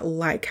does not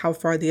like how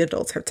far the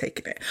adults have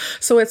taken it.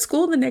 So at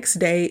school the next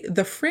day,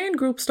 the friend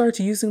group starts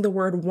using the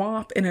word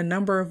womp in a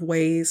number of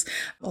ways,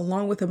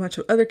 along with a bunch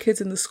of other kids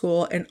in the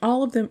school, and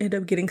all of them end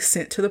up getting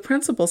sent to the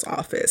principal's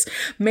office,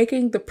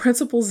 making the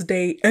principal's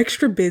day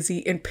extra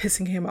busy and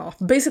pissing him off.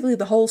 Basically,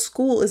 the whole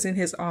school is in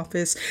his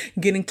office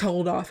getting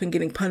told off and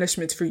getting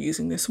punishments for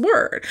using this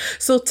word.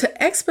 So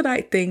to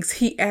expedite things,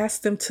 he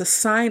asked them to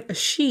sign a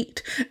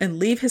sheet and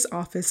leave his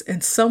office,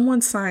 and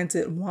someone signs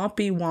it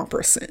Wompy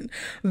Womperson.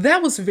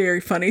 That was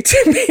very funny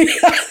to me.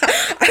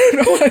 I don't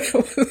know why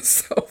that was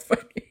so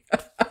funny.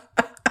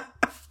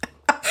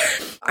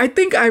 I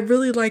think I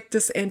really like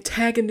this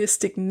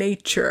antagonistic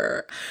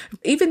nature.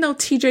 Even though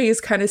TJ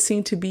is kind of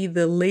seen to be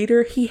the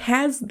leader, he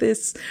has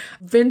this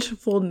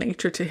vengeful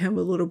nature to him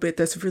a little bit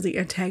that's really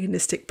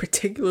antagonistic,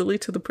 particularly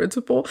to the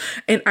principal.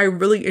 And I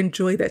really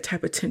enjoy that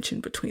type of tension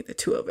between the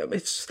two of them.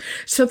 It's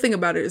something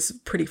about it is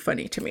pretty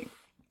funny to me.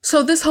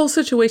 So this whole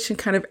situation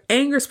kind of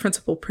angers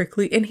Principal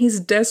Prickly, and he's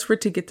desperate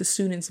to get the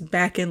students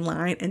back in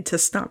line and to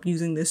stop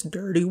using this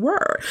dirty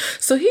word.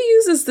 So he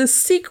uses this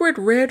secret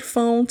red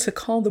phone to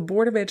call the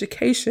Board of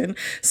Education,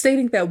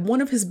 stating that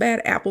one of his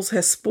bad apples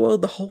has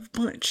spoiled the whole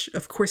bunch.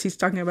 Of course, he's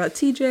talking about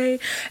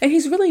TJ, and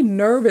he's really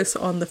nervous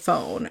on the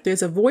phone.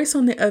 There's a voice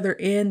on the other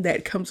end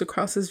that comes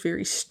across as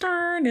very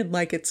stern learn, and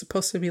like it's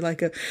supposed to be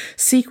like a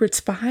secret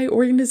spy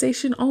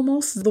organization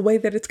almost, the way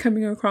that it's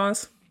coming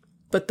across.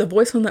 But the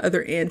voice on the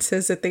other end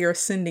says that they are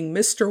sending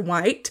Mr.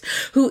 White,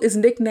 who is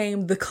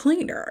nicknamed the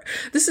Cleaner.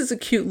 This is a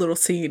cute little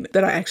scene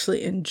that I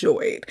actually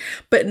enjoyed.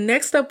 But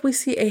next up, we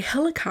see a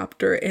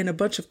helicopter and a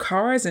bunch of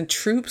cars and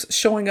troops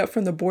showing up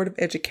from the Board of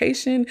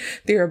Education.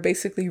 They are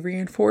basically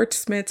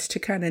reinforcements to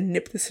kind of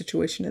nip the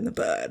situation in the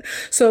bud.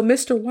 So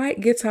Mr. White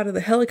gets out of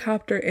the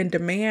helicopter and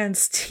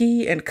demands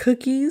tea and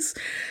cookies.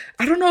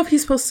 I don't know if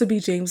he's supposed to be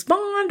James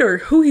Bond or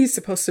who he's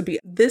supposed to be.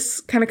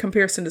 This kind of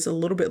comparison is a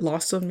little bit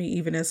lost on me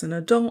even as an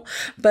adult,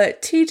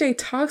 but TJ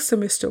talks to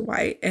Mr.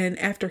 White, and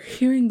after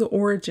hearing the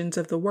origins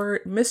of the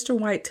word, Mr.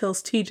 White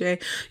tells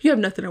TJ, you have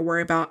nothing to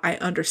worry about. I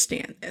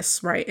understand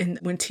this, right? And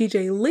when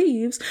TJ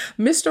leaves,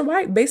 Mr.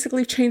 White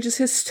basically changes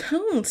his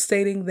tone,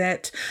 stating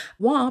that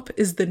WOMP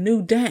is the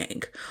new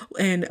dang.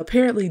 And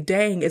apparently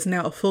dang is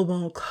now a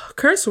full-blown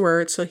curse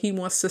word, so he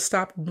wants to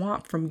stop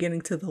WOMP from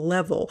getting to the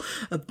level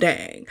of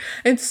dang.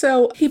 And so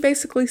he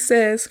basically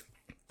says,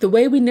 the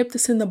way we nip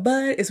this in the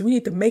bud is we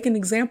need to make an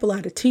example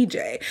out of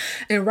TJ.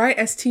 And right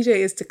as TJ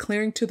is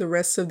declaring to the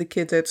rest of the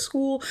kids at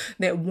school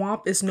that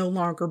WOMP is no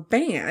longer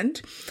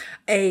banned,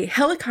 a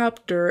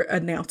helicopter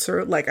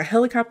announcer, like a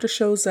helicopter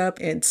shows up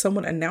and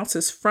someone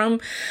announces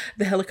from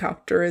the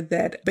helicopter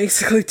that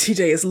basically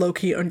TJ is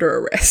low-key under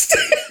arrest.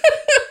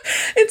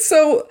 And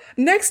so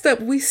next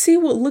up, we see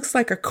what looks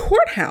like a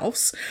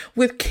courthouse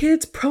with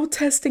kids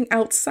protesting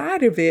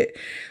outside of it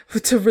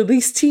to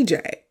release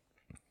TJ.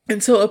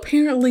 And so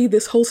apparently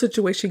this whole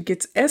situation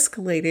gets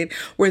escalated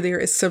where there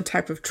is some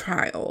type of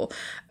trial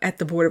at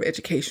the Board of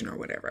Education or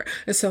whatever.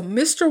 And so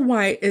Mr.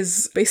 White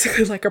is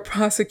basically like a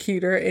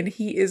prosecutor, and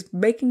he is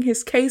making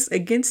his case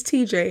against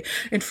TJ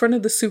in front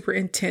of the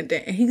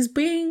superintendent. And he's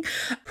being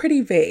pretty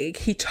vague.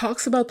 He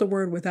talks about the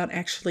word without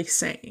actually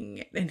saying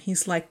it. And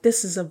he's like,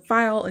 this is a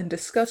vile and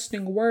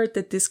disgusting word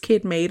that this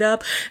kid made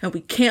up, and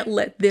we can't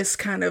let this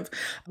kind of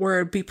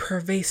word be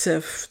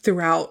pervasive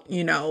throughout,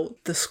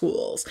 the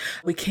schools.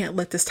 We can't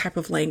let this type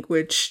of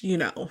language,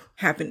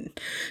 happen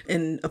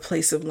in a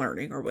place of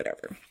learning or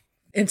whatever.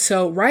 And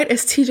so right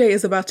as TJ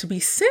is about to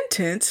be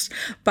sentenced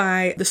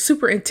by the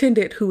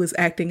superintendent who is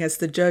acting as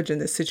the judge in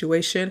this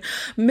situation,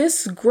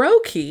 Miss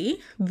Grokey,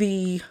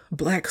 the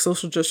Black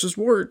social justice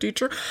word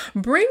teacher,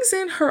 brings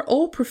in her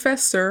old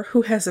professor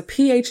who has a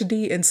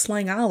PhD in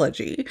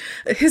slangology.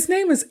 His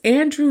name is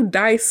Andrew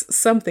Dice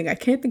something. I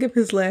can't think of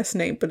his last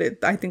name,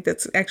 but I think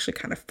that's actually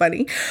kind of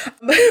funny.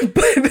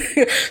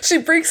 But she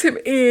brings him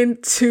in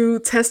to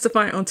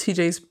testify on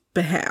TJ's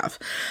behalf.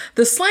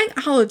 The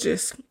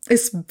slangologist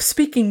is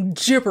speaking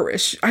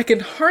gibberish. I can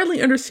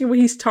hardly understand what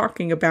he's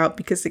talking about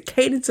because the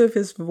cadence of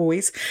his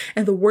voice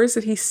and the words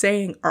that he's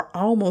saying are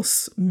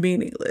almost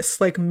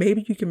meaningless. Like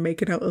maybe you can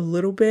make it out a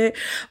little bit,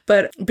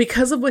 but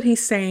because of what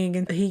he's saying,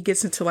 and he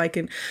gets into like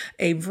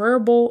a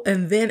verbal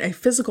and then a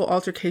physical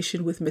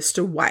altercation with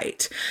Mr.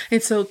 White.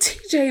 And so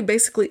TJ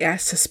basically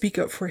asks to speak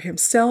up for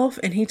himself,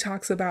 and he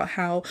talks about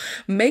how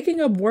making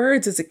up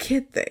words is a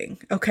kid thing.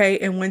 Okay.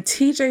 And when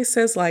TJ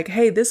says like,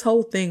 hey, this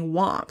whole thing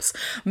womps,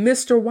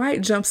 Mr.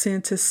 White jumps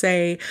in to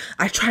say,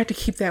 I tried to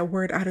keep that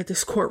word out of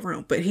this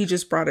courtroom, but he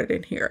just brought it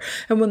in here.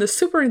 And when the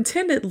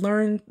superintendent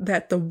learned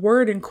that the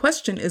word in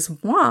question is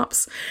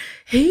womps,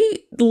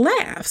 he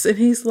laughs and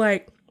he's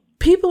like,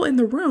 people in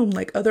the room,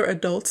 like other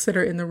adults that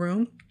are in the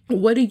room,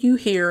 what do you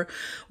hear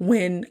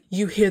when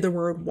you hear the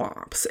word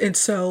WOMPs? And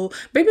so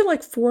maybe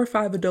like 4 or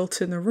 5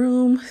 adults in the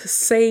room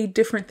say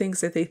different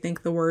things that they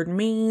think the word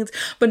means,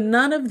 but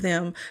none of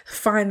them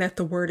find that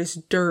the word is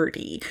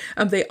dirty.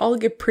 They all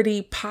get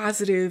pretty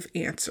positive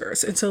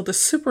answers. And so the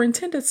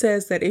superintendent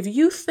says that if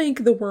you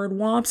think the word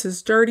WOMPs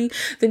is dirty,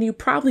 then you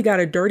probably got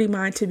a dirty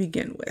mind to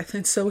begin with.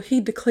 And so he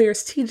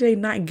declares TJ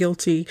not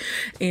guilty,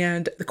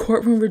 and the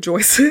courtroom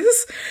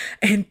rejoices,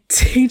 and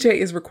TJ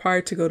is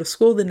required to go to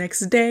school the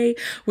next day,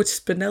 which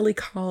Spinelli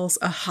calls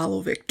a hollow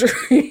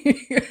victory.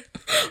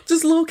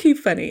 Just low-key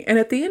funny. And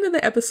at the end of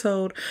the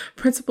episode,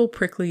 Principal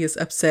Prickly is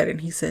upset and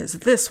he says,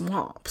 this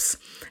womps.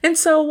 And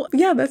so,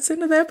 yeah, that's the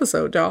end of the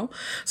episode, y'all.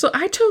 So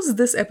I chose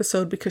this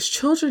episode because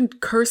children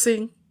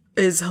cursing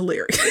is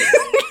hilarious.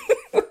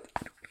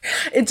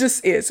 It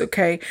just is,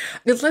 okay?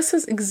 It lets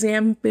us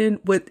examine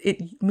what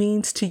it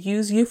means to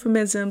use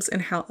euphemisms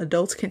and how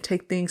adults can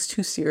take things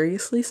too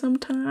seriously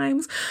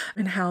sometimes,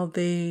 and how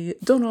they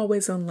don't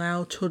always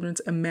allow children's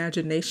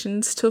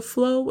imaginations to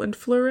flow and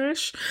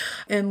flourish,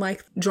 and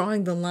like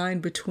drawing the line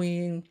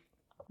between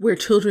where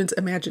children's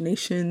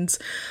imaginations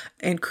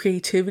and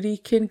creativity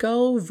can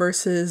go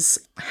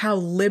versus how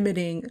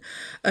limiting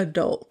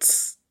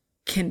adults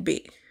can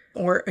be.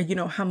 Or,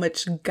 how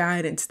much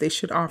guidance they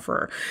should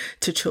offer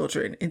to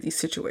children in these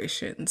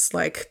situations.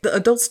 Like, the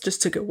adults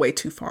just took it way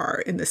too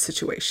far in this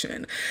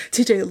situation.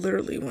 TJ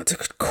literally went to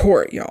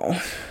court, y'all.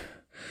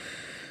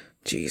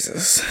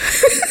 Jesus.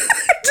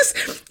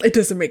 it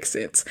doesn't make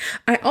sense.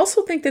 I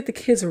also think that the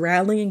kids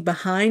rallying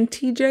behind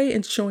TJ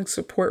and showing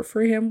support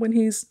for him when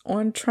he's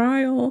on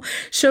trial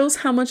shows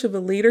how much of a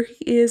leader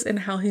he is and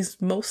how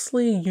he's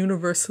mostly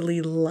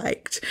universally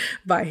liked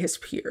by his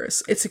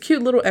peers. It's a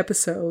cute little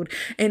episode,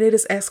 and it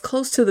is as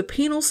close to the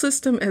penal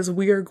system as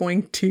we are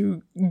going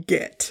to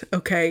get,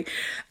 okay?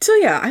 So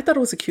yeah, I thought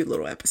it was a cute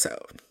little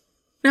episode.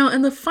 Now,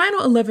 in the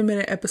final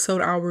 11-minute episode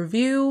I'll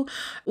review,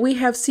 we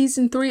have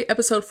season 3,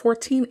 episode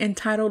 14,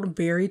 entitled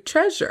Buried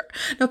Treasure.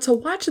 Now, to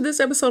watch this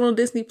episode on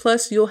Disney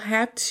Plus, you'll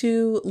have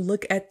to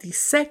look at the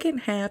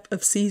second half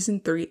of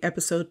season 3,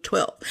 episode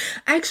 12.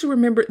 I actually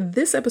remember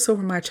this episode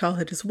from my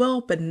childhood as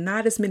well, but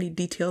not as many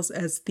details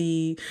as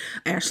the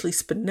Ashley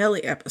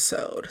Spinelli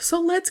episode.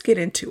 So let's get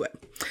into it.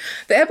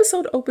 The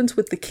episode opens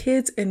with the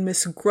kids in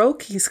Miss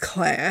Grokey's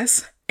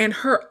class. And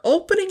her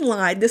opening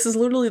line, this is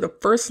literally the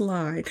first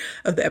line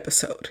of the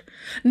episode.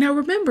 Now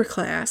remember,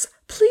 class,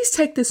 please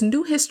take this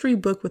new history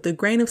book with a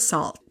grain of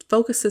salt.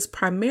 Focuses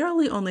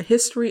primarily on the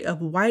history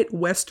of white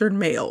Western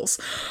males.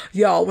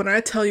 Y'all, when I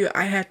tell you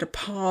I had to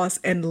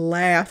pause and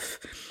laugh,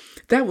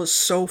 that was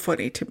so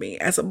funny to me.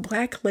 As a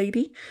Black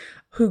lady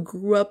who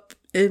grew up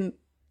in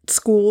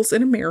schools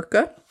in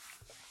America,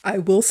 I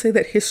will say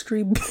that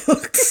history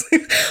books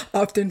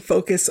often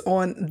focus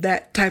on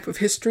that type of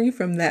history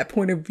from that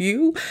point of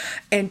view.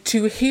 And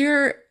to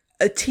hear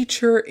a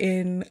teacher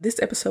in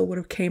this episode would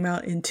have came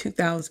out in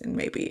 2000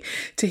 maybe.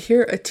 To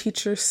hear a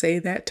teacher say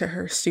that to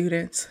her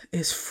students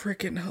is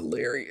freaking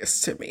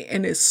hilarious to me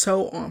and is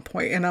so on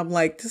point. And I'm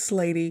like, this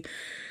lady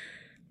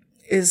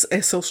is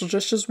a social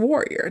justice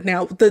warrior.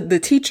 Now, the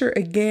teacher,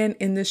 again,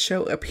 in this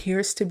show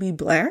appears to be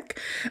Black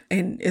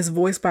and is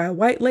voiced by a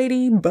white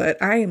lady, but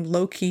I am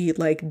low-key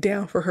like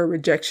down for her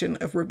rejection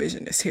of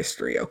revisionist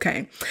history,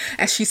 okay?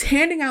 As she's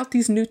handing out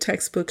these new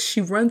textbooks,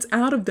 she runs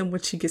out of them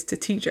when she gets to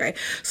TJ.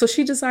 So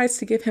she decides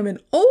to give him an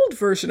old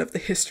version of the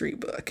history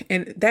book.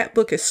 And that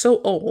book is so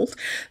old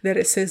that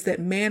it says that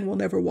man will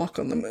never walk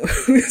on the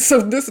moon.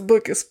 So this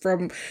book is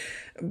from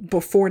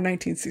before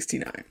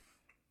 1969.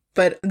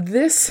 But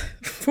this,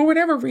 for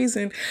whatever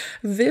reason,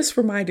 this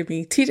reminded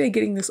me, TJ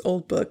getting this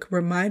old book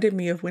reminded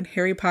me of when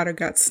Harry Potter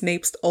got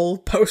Snape's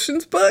old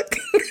potions book.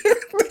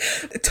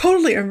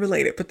 Totally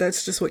unrelated, but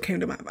that's just what came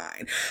to my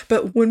mind.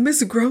 But when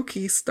Miss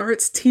Grokey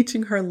starts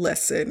teaching her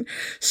lesson,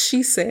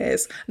 she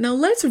says, now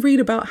let's read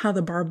about how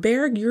the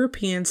barbaric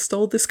Europeans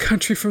stole this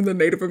country from the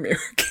Native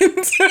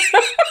Americans.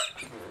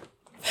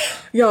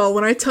 Y'all,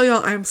 when I tell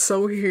y'all I'm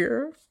so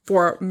here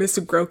for Miss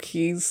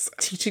Grokey's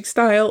teaching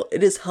style,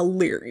 it is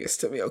hilarious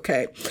to me,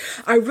 okay?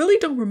 I really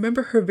don't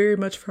remember her very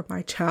much from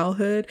my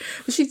childhood,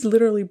 but she's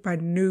literally my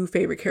new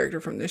favorite character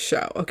from this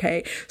show,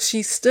 okay?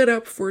 She stood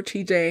up for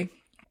TJ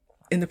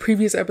in the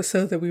previous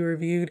episode that we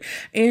reviewed,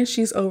 and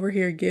she's over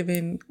here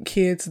giving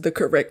kids the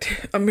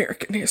correct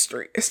American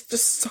history. It's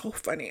just so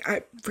funny.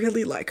 I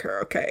really like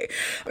her, okay?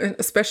 And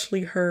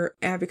especially her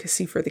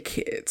advocacy for the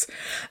kids.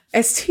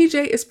 As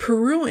TJ is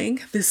perusing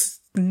this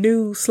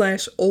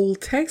new/old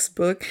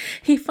textbook,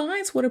 he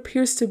finds what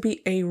appears to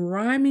be a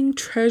rhyming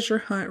treasure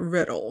hunt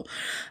riddle.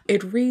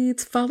 It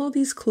reads, follow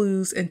these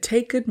clues and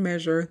take good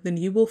measure, then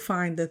you will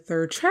find the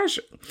third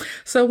treasure.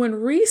 So when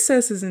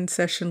recess is in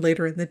session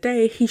later in the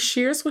day, he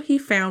shares what he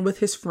found with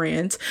his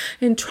friends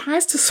and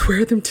tries to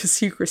swear them to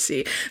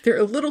secrecy. They're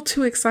a little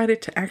too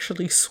excited to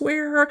actually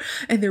swear,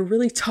 and they're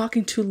really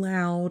talking too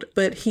loud,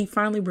 but he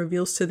finally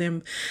reveals to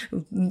them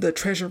the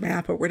treasure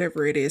map or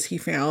whatever it is he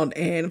found,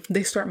 and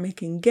they start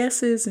making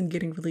guesses and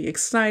getting really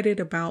excited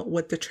about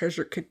what the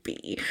treasure could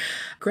be.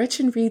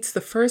 Gretchen reads the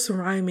first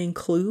rhyming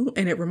clue,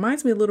 and it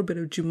reminds me a little bit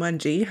of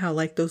Jumanji, how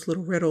like those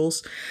little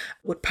riddles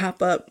would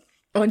pop up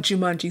on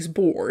Jumanji's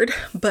board.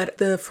 But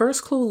the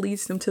first clue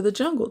leads them to the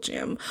jungle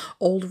gym,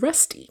 Old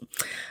Rusty.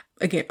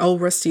 Again, Old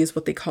Rusty is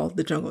what they call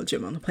the jungle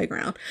gym on the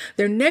playground.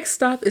 Their next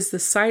stop is the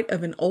site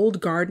of an old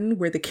garden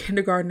where the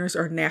kindergartners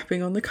are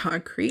napping on the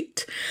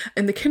concrete.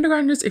 And the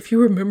kindergartners, if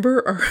you remember,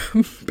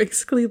 are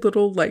basically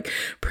little like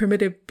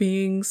primitive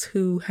beings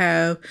who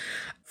have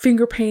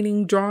finger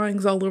painting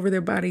drawings all over their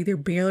body. They're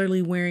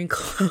barely wearing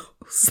clothes.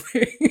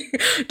 They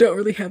don't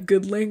really have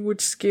good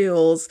language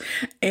skills,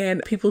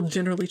 and people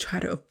generally try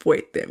to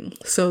avoid them.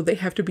 So they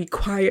have to be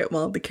quiet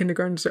while the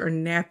kindergartners are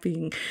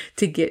napping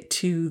to get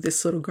to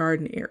this little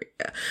garden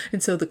area.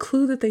 And so the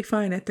clue that they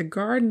find at the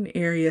garden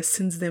area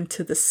sends them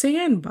to the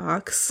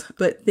sandbox,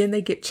 but then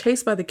they get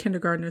chased by the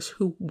kindergartners,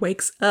 who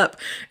wakes up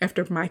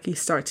after Mikey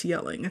starts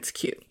yelling. That's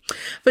cute.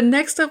 But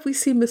next up, we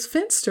see Miss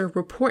Finster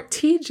report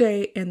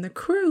TJ and the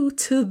crew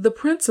to the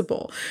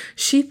principal.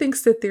 She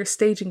thinks that they're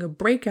staging a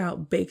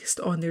breakout based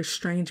on their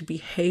strange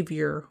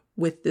behavior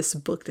with this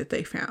book that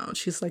they found.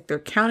 She's like, they're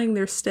counting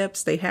their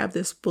steps. They have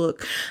this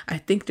book. I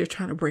think they're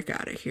trying to break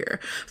out of here.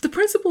 The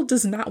principal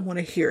does not want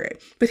to hear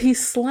it, but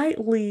he's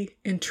slightly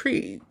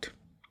intrigued.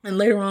 And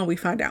later on, we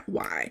find out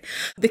why.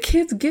 The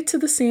kids get to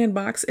the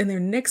sandbox and their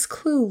next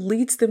clue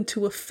leads them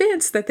to a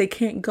fence that they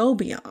can't go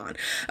beyond.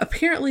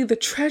 Apparently, the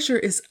treasure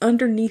is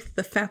underneath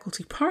the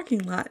faculty parking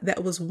lot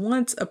that was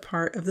once a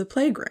part of the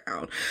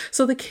playground.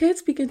 So the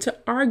kids begin to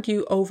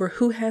argue over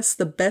who has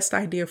the best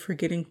idea for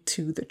getting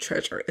to the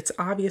treasure. It's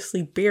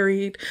obviously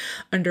buried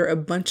under a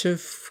bunch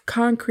of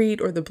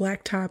concrete or the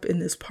blacktop in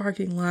this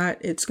parking lot.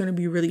 It's going to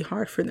be really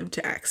hard for them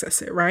to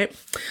access it, right?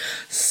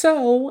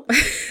 So...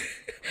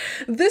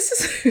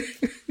 This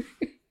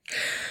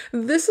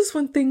is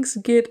when things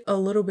get a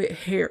little bit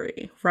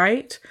hairy,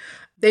 right?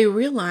 They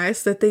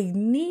realize that they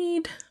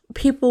need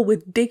people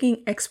with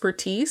digging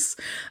expertise,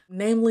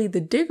 namely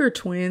the Digger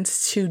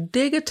twins, to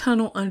dig a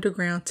tunnel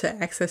underground to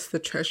access the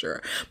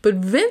treasure. But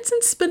Vince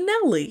and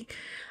Spinelli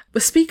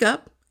speak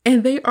up,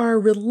 and they are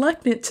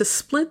reluctant to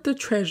split the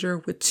treasure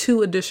with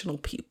 2 additional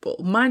people.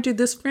 Mind you,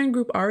 this friend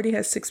group already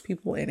has 6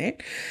 people in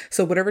it.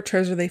 So whatever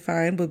treasure they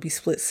find will be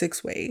split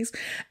 6 ways.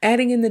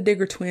 Adding in the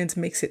Digger twins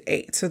makes it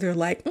 8. So they're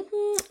like,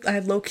 I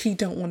low-key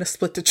don't want to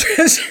split the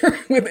treasure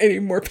with any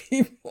more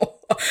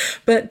people.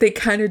 But they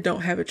kind of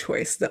don't have a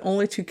choice. The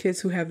only 2 kids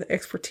who have the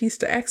expertise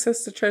to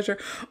access the treasure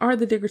are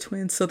the Digger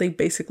twins. So they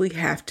basically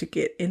have to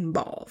get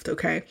involved,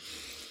 okay?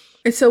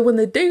 And so when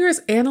the Diggers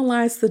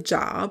analyze the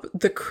job,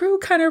 the crew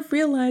kind of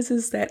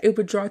realizes that it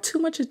would draw too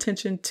much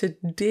attention to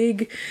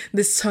dig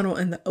this tunnel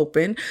in the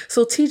open.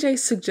 So TJ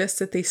suggests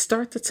that they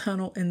start the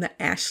tunnel in the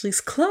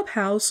Ashley's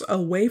clubhouse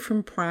away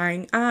from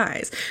prying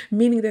eyes,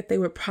 meaning that they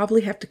would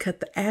probably have to cut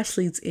the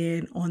Ashleys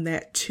in on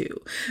that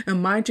too.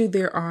 And mind you,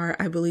 there are,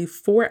 I believe,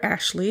 4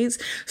 Ashleys.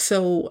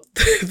 So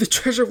the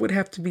treasure would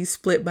have to be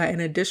split by an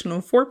additional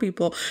 4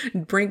 people,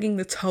 bringing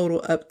the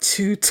total up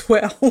to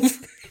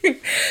 12.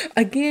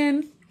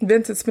 Again,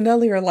 Vince and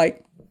Spinelli are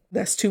like,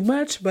 that's too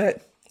much,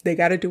 but they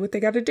got to do what they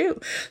got to do.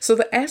 So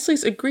the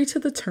Ashleys agree to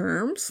the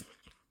terms,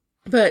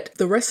 but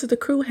the rest of the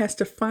crew has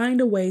to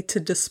find a way to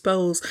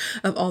dispose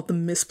of all the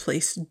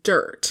misplaced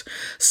dirt.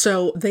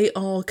 So they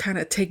all kind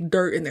of take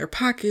dirt in their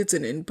pockets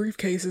and in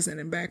briefcases and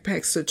in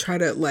backpacks to try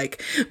to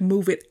like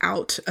move it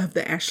out of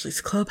the Ashley's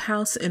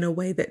clubhouse in a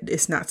way that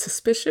is not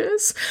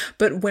suspicious.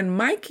 But when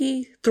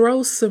Mikey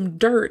throws some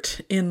dirt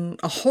in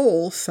a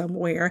hole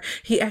somewhere,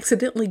 he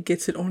accidentally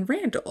gets it on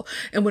Randall.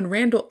 And when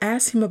Randall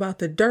asks him about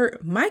the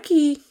dirt,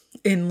 Mikey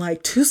in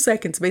like 2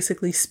 seconds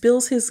basically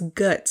spills his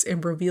guts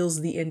and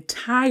reveals the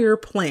entire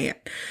plan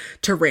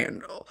to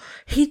Randall.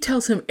 He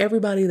tells him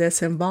everybody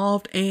that's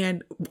involved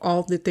and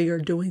all that they are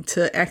doing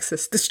to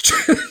access this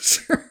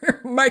treasure.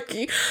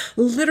 Mikey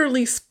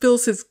literally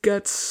spills his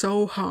guts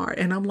so hard.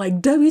 And I'm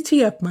like,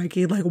 WTF,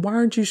 Mikey? Like, why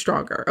aren't you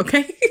stronger?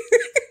 Okay.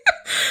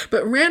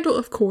 But Randall,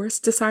 of course,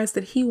 decides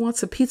that he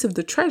wants a piece of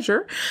the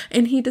treasure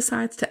and he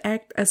decides to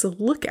act as a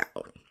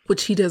lookout,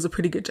 which he does a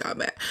pretty good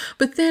job at.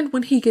 But then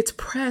when he gets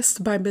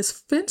pressed by Miss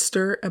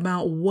Finster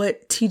about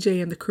what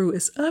TJ and the crew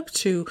is up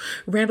to,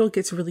 Randall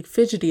gets really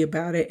fidgety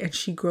about it and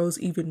she grows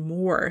even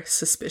more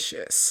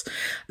suspicious.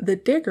 The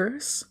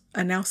Diggers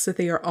announce that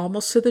they are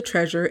almost to the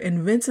treasure,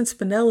 and Vince and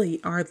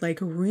Spinelli are like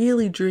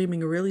really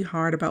dreaming really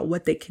hard about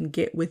what they can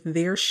get with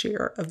their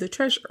share of the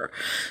treasure.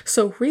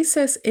 So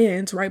recess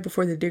ends right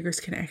before the Diggers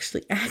can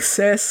actually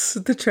access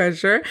the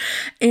treasure,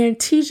 and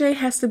TJ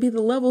has to be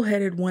the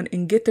level-headed one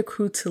and get the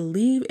crew to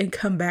leave and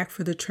come back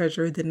for the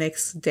treasure the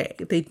next day.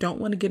 They don't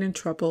want to get in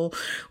trouble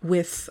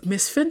with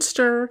Miss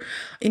Finster.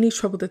 Any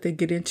trouble that they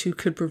get into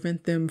could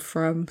prevent them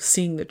from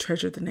seeing the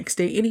treasure the next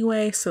day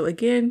anyway. So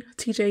again,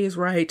 TJ is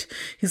right.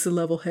 He's the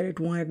level-headed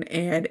one,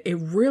 and it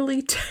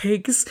really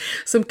takes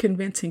some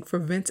convincing for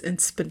Vince and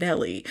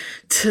Spinelli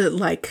to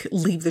like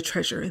leave the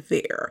treasure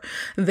there.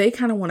 They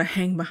kind of want to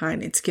hang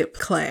behind and skip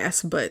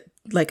class, but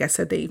like I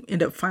said, they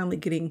end up finally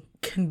getting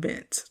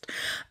convinced.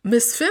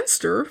 Miss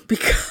Finster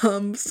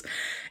becomes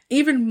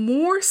even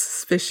more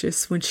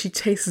suspicious when she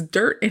tastes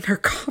dirt in her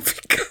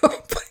coffee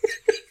cup.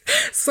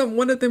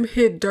 One of them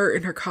hid dirt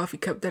in her coffee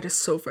cup. That is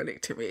so funny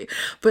to me.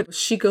 But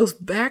she goes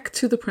back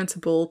to the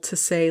principal to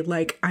say,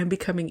 like, I'm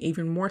becoming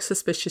even more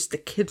suspicious. The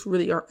kids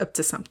really are up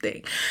to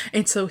something.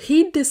 And so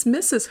he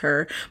dismisses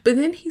her, but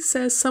then he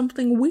says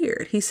something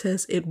weird. He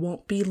says, it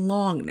won't be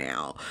long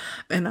now.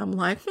 And I'm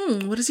like,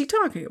 what is he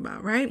talking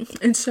about, right?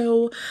 And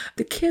so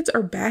the kids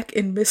are back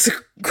in Miss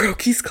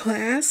Grokey's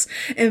class.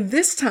 And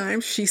this time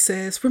she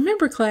says,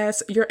 remember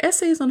class, your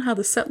essays on how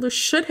the settlers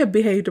should have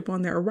behaved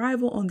upon their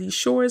arrival on these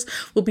shores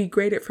will be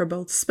graded for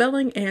both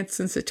spelling and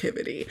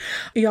sensitivity.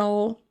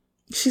 Y'all,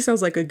 she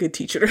sounds like a good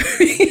teacher to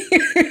me.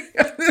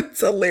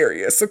 It's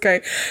hilarious,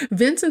 okay?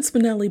 Vince and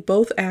Spinelli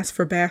both ask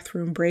for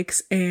bathroom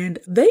breaks, and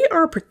they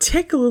are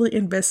particularly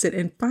invested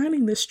in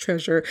finding this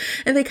treasure,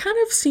 and they kind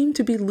of seem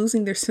to be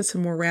losing their sense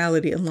of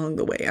morality along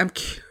the way. I'm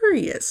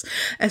curious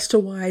as to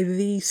why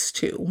these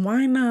two,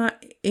 why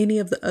not any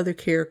of the other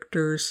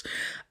characters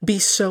be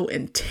so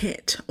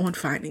intent on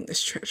finding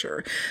this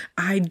treasure?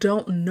 I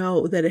don't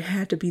know that it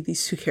had to be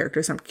these two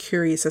characters. I'm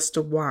curious as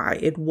to why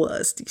it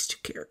was these two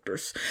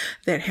characters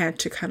that had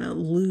to kind of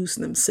lose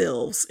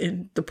themselves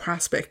in the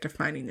prospect of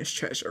finding this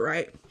treasure,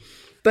 right?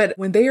 But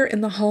when they are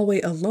in the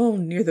hallway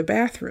alone near the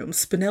bathroom,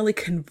 Spinelli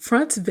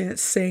confronts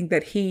Vince saying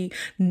that he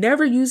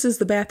never uses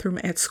the bathroom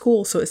at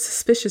school, so it's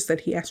suspicious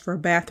that he asked for a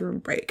bathroom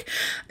break,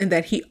 and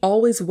that he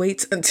always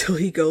waits until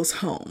he goes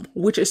home,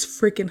 which is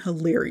freaking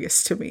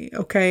hilarious to me,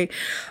 okay?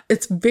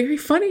 It's very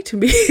funny to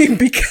me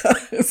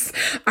because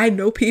I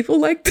know people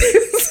like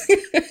this.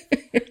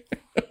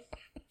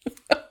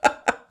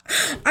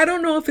 I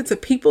don't know if it's a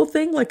people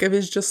thing, like if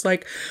it's just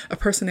like a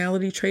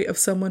personality trait of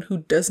someone who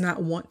does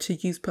not want to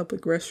use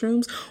public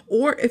restrooms,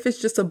 or if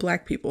it's just a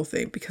Black people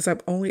thing, because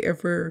I've only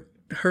ever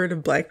heard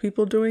of Black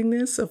people doing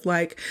this, of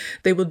like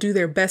they will do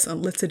their best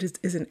unless it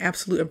is an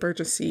absolute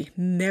emergency,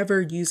 never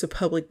use a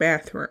public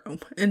bathroom,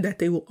 and that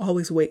they will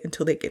always wait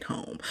until they get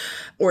home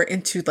or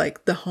into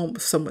like the home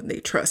of someone they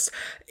trust.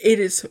 It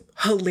is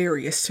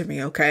hilarious to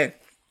me, okay?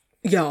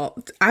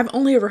 Y'all, I've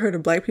only ever heard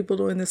of Black people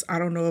doing this. I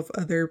don't know if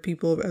other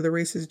people of other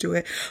races do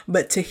it,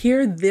 but to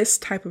hear this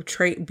type of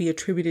trait be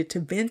attributed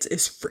to Vince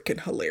is freaking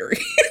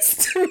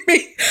hilarious to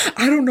me.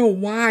 I don't know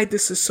why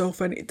this is so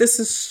funny. This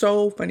is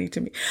so funny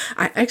to me.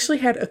 I actually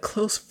had a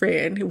close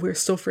friend, we're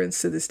still friends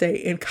to this day,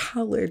 in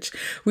college.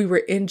 We were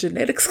in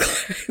genetics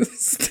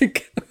class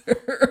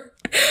together.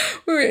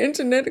 We were in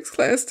genetics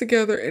class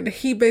together, and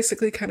he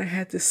basically kind of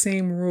had the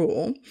same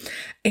rule,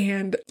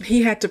 and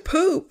he had to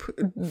poop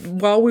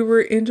while we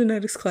were in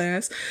genetics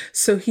class.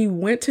 So he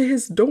went to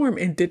his dorm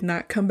and did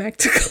not come back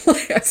to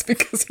class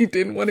because he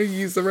didn't want to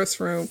use the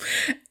restroom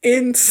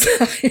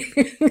inside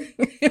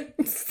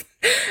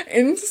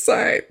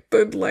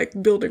the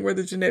like building where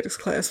the genetics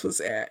class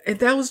was at. And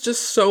that was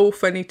just so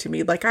funny to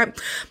me. Like I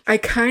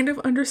kind of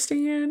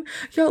understand.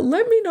 Y'all,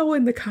 let me know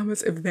in the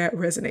comments if that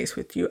resonates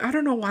with you. I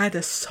don't know why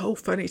that's so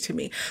funny to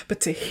me, but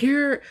to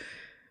hear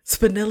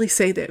Spinelli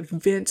say that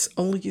Vince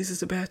only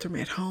uses the bathroom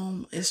at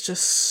home is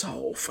just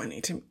so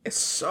funny to me. It's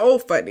so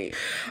funny.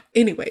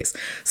 Anyways,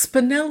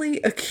 Spinelli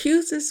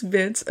accuses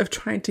Vince of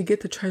trying to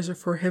get the treasure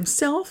for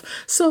himself,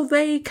 so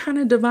they kind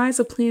of devise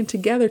a plan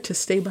together to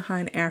stay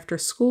behind after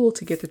school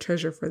to get the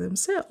treasure for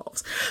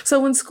themselves. So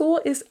when school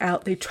is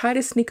out, they try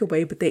to sneak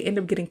away, but they end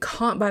up getting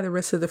caught by the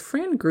rest of the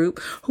friend group,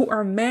 who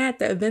are mad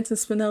that Vince and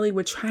Spinelli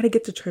would try to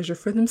get the treasure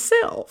for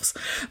themselves.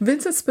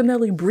 Vince and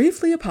Spinelli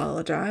briefly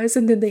apologize,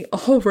 and then they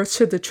all rush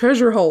to the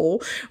treasure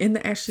hole in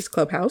the Ashleys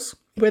clubhouse,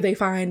 where they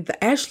find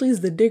the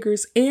Ashleys, the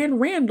Diggers,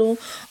 and Randall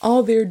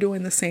all there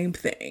doing the same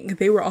thing.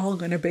 They were all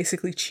going to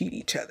basically cheat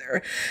each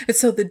other. And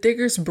so the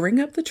Diggers bring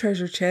up the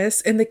treasure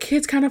chest, and the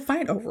kids kind of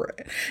fight over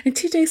it. And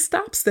TJ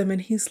stops them,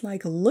 and he's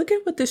like, look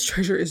at what this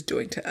treasure is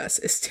doing to us.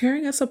 It's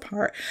tearing us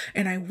apart,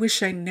 and I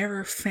wish I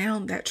never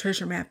found that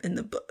treasure map in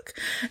the book.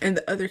 And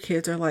the other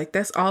kids are like,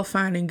 that's all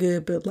fine and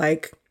good, but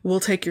like, we'll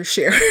take your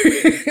share.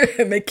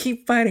 And they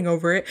keep fighting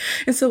over it.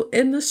 And so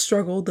in the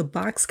struggle, the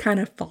box kind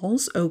of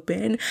falls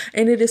open,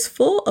 and it is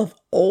full of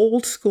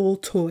old school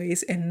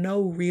toys and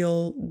no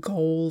real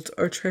gold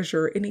or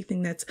treasure or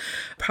anything that's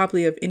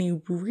probably of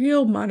any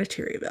real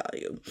monetary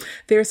value.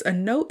 There's a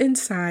note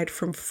inside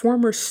from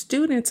former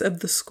students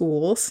of the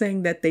school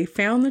saying that they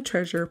found the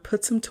treasure,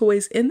 put some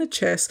toys in the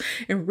chest,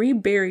 and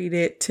reburied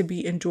it to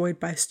be enjoyed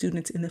by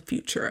students in the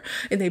future.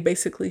 And they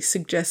basically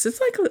suggest it's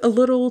like a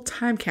little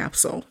time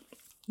capsule.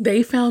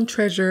 They found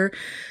treasure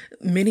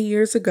many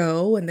years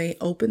ago, and they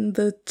opened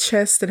the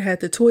chest that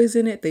had the toys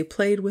in it. They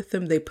played with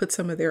them. They put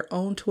some of their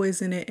own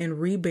toys in it and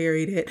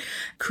reburied it,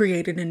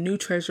 created a new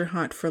treasure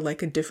hunt for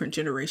like a different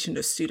generation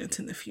of students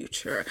in the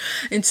future.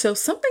 And so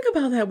something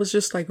about that was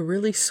just like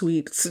really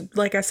sweet. So,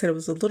 like I said, it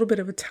was a little bit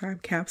of a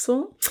time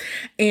capsule.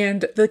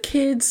 And the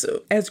kids,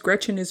 as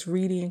Gretchen is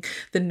reading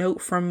the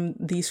note from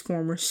these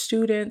former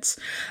students,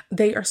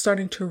 they are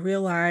starting to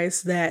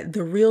realize that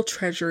the real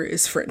treasure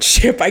is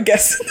friendship, I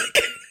guess.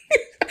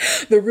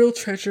 The real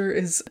treasure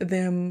is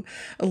them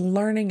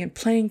learning and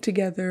playing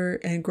together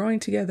and growing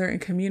together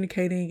and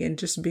communicating and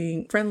just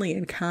being friendly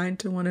and kind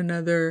to one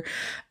another.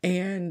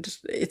 And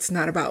it's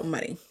not about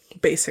money,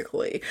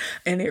 basically.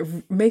 And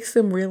it makes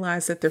them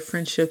realize that their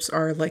friendships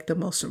are like the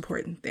most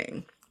important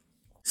thing.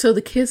 So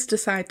the kids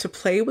decide to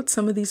play with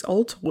some of these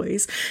old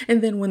toys,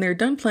 and then when they're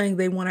done playing,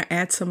 they want to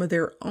add some of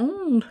their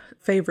own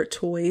favorite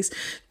toys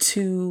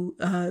to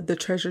the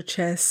treasure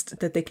chest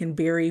that they can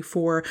bury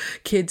for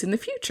kids in the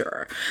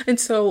future. And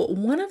so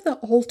one of the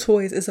old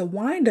toys is a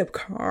wind-up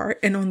car,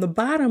 and on the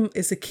bottom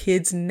is a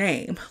kid's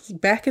name.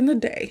 Back in the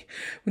day,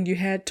 when you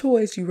had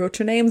toys, you wrote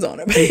your names on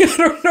them.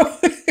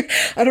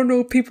 I don't know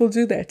if people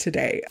do that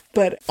today,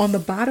 but on the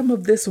bottom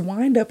of this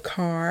wind-up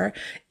car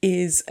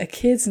is a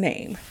kid's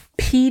name.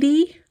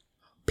 Petey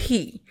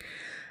P.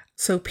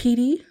 So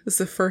Petey is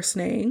the first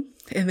name,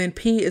 and then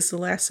P is the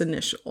last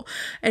initial.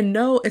 And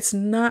no, it's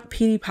not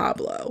Petey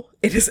Pablo.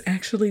 It is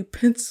actually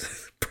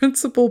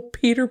Principal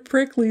Peter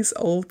Prickly's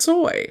old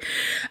toy.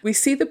 We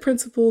see the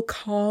principal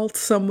called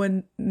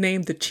someone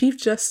named the Chief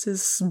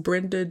Justice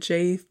Brenda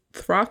J.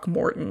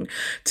 Throckmorton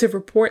to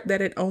report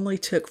that it only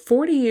took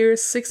 40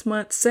 years, 6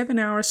 months, 7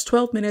 hours,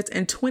 12 minutes,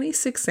 and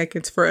 26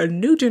 seconds for a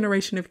new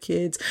generation of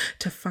kids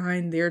to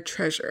find their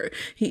treasure.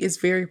 He is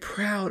very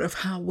proud of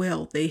how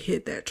well they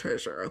hid that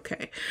treasure.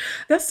 Okay,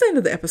 that's the end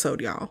of the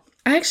episode, y'all.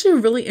 I actually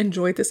really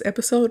enjoyed this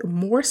episode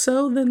more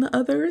so than the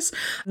others.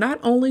 Not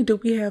only do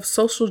we have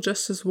social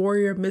justice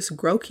warrior Miss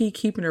Grokey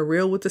keeping it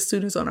real with the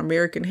students on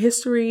American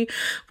history,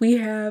 we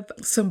have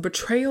some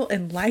betrayal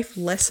and life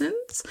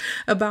lessons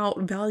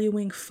about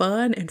valuing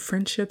fun and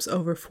friendships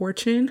over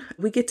fortune.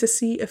 We get to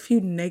see a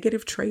few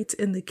negative traits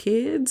in the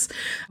kids,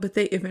 but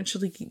they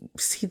eventually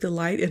see the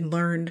light and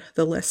learn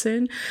the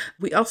lesson.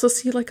 We also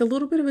see like a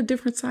little bit of a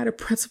different side of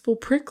Principal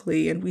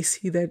Prickly, and we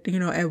see that,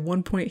 at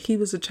one point he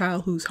was a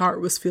child whose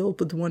heart was filled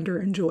with wonder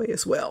and joy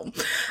as well.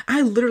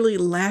 I literally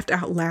laughed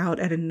out loud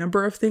at a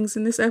number of things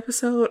in this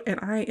episode, and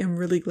I am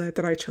really glad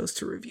that I chose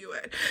to review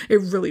it. It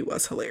really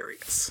was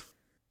hilarious.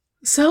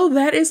 So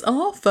that is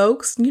all,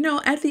 folks.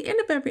 At the end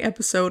of every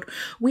episode,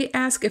 we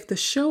ask if the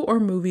show or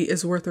movie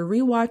is worth a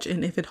rewatch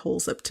and if it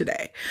holds up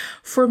today.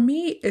 For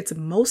me, it's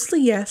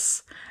mostly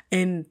yes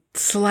and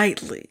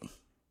slightly.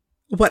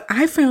 What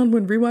I found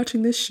when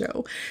rewatching this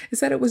show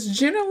is that it was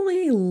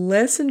generally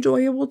less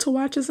enjoyable to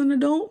watch as an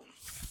adult.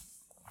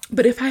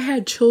 But if I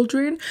had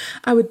children,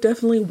 I would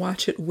definitely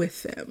watch it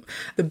with them.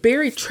 The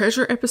buried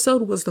treasure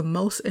episode was the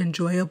most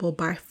enjoyable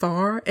by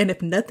far. And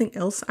if nothing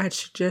else, I'd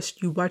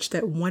suggest you watch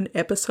that one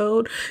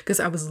episode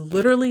because I was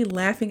literally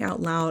laughing out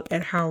loud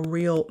at how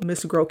real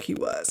Miss Grokey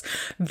was.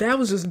 That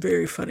was just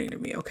very funny to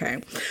me,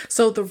 okay?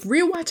 So the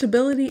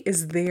rewatchability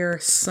is there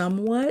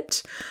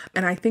somewhat.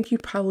 And I think you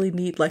probably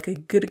need like a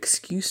good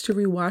excuse to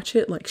rewatch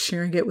it, like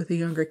sharing it with a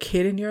younger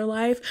kid in your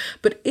life.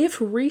 But if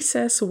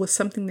Recess was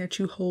something that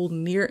you hold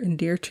near and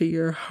dear to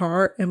your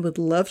heart and would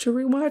love to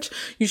rewatch,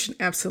 you should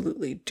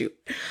absolutely do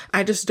it.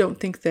 I just don't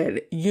think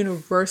that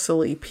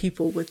universally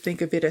people would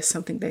think of it as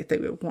something that they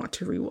would want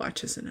to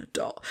rewatch as an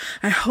adult.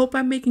 I hope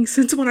I'm making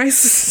sense when I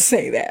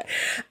say that.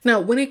 Now,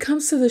 when it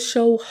comes to the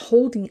show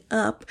holding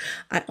up,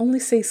 I only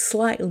say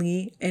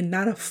slightly and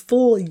not a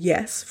full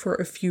yes for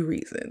a few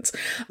reasons.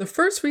 The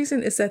first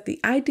reason is that the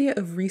idea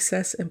of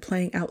recess and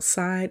playing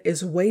outside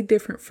is way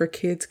different for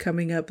kids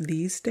coming up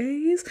these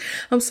days.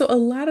 So a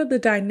lot of the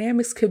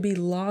dynamics could be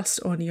lost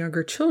on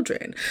younger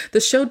children. The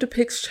show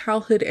depicts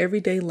childhood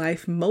everyday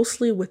life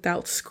mostly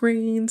without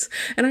screens,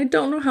 and I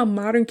don't know how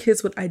modern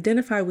kids would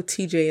identify with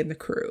TJ and the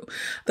crew.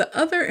 The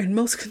other and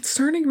most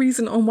concerning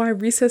reason on why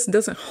Recess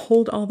doesn't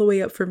hold all the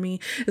way up for me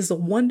is the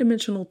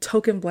one-dimensional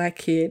token black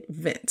kid,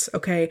 Vince,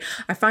 okay?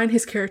 I find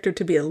his character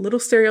to be a little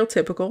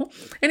stereotypical,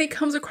 and he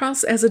comes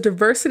across as a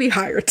diversity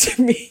hire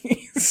to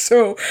me,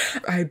 so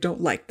I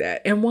don't like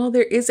that. And while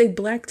there is a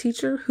black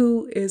teacher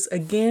who is,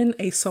 again,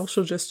 a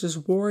social justice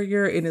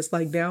warrior and is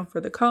like down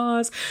for the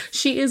cause,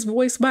 she is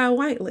voiced by a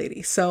white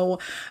lady. So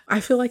I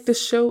feel like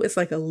this show is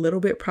like a little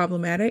bit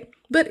problematic.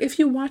 But if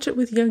you watch it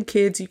with young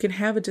kids, you can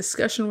have a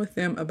discussion with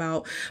them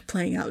about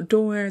playing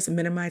outdoors,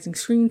 minimizing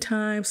screen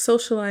time,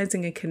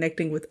 socializing and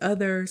connecting with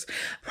others,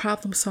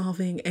 problem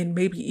solving, and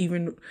maybe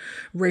even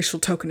racial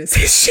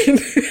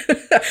tokenization.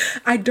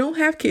 I don't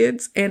have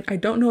kids, and I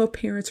don't know if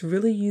parents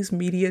really use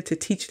media to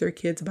teach their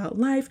kids about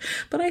life,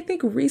 but I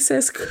think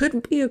Recess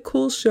could be a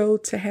cool show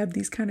to have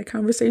these kind of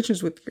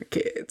conversations with your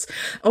kids.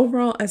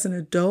 Overall, as an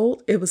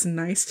adult, it was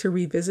nice to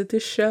revisit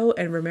this show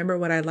and remember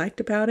what I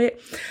liked about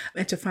it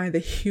and to find the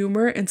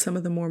humor and some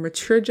of the more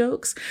mature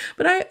jokes,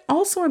 but I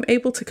also am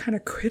able to kind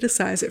of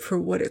criticize it for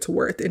what it's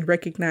worth and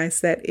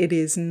recognize that it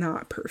is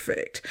not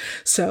perfect.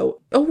 So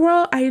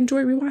overall, I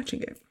enjoy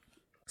rewatching it.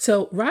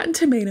 So Rotten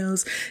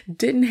Tomatoes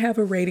didn't have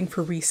a rating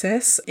for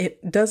Recess.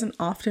 It doesn't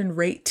often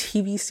rate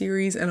TV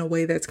series in a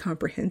way that's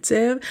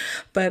comprehensive,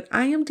 but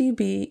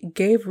IMDb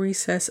gave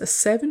Recess a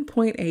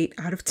 7.8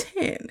 out of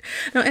 10.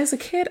 Now, as a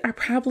kid, I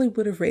probably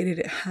would have rated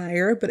it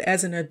higher, but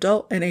as an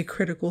adult and a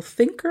critical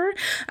thinker,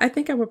 I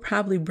think I would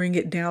probably bring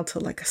it down to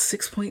like a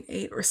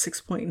 6.8 or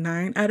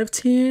 6.9 out of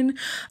 10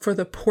 for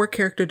the poor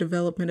character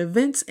development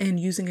events and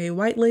using a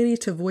white lady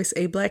to voice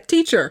a black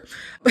teacher.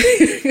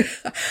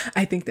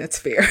 I think that's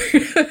fair.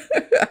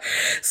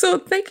 So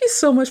thank you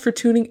so much for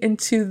tuning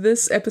into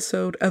this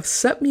episode of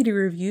Sup Media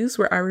Reviews,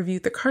 where I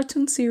reviewed the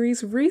cartoon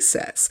series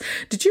Recess.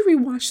 Did you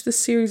rewatch this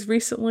series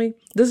recently?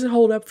 Does it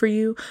hold up for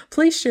you?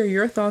 Please share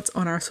your thoughts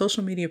on our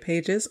social media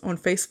pages on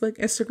Facebook,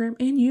 Instagram,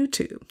 and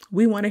YouTube.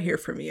 We want to hear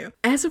from you.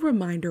 As a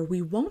reminder,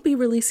 we won't be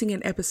releasing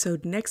an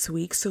episode next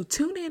week, so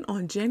tune in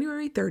on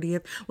January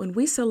 30th when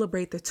we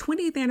celebrate the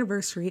 20th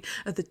anniversary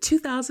of the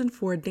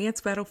 2004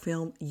 dance battle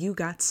film You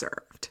Got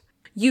Served.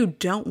 You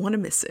don't want to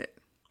miss it.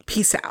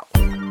 Peace out.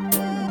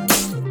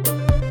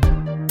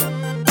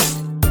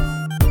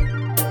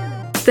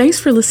 Thanks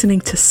for listening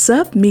to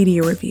Sup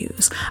Media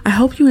Reviews. I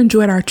hope you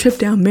enjoyed our trip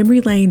down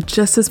memory lane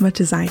just as much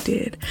as I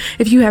did.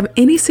 If you have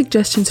any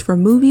suggestions for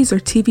movies or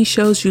TV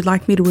shows you'd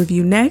like me to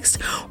review next,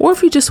 or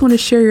if you just want to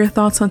share your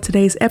thoughts on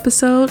today's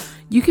episode,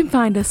 you can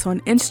find us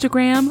on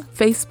Instagram,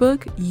 Facebook,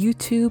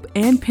 YouTube,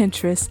 and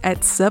Pinterest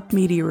at Sup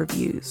Media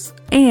Reviews,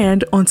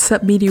 and on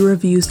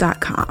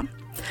supmediareviews.com.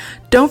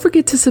 Don't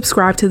forget to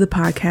subscribe to the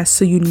podcast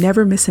so you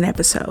never miss an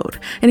episode.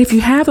 And if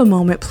you have a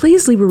moment,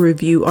 please leave a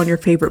review on your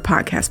favorite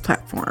podcast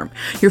platform.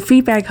 Your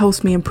feedback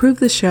helps me improve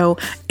the show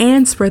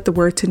and spread the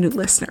word to new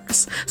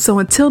listeners. So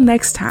until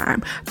next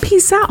time,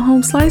 peace out,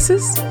 Home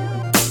Slices.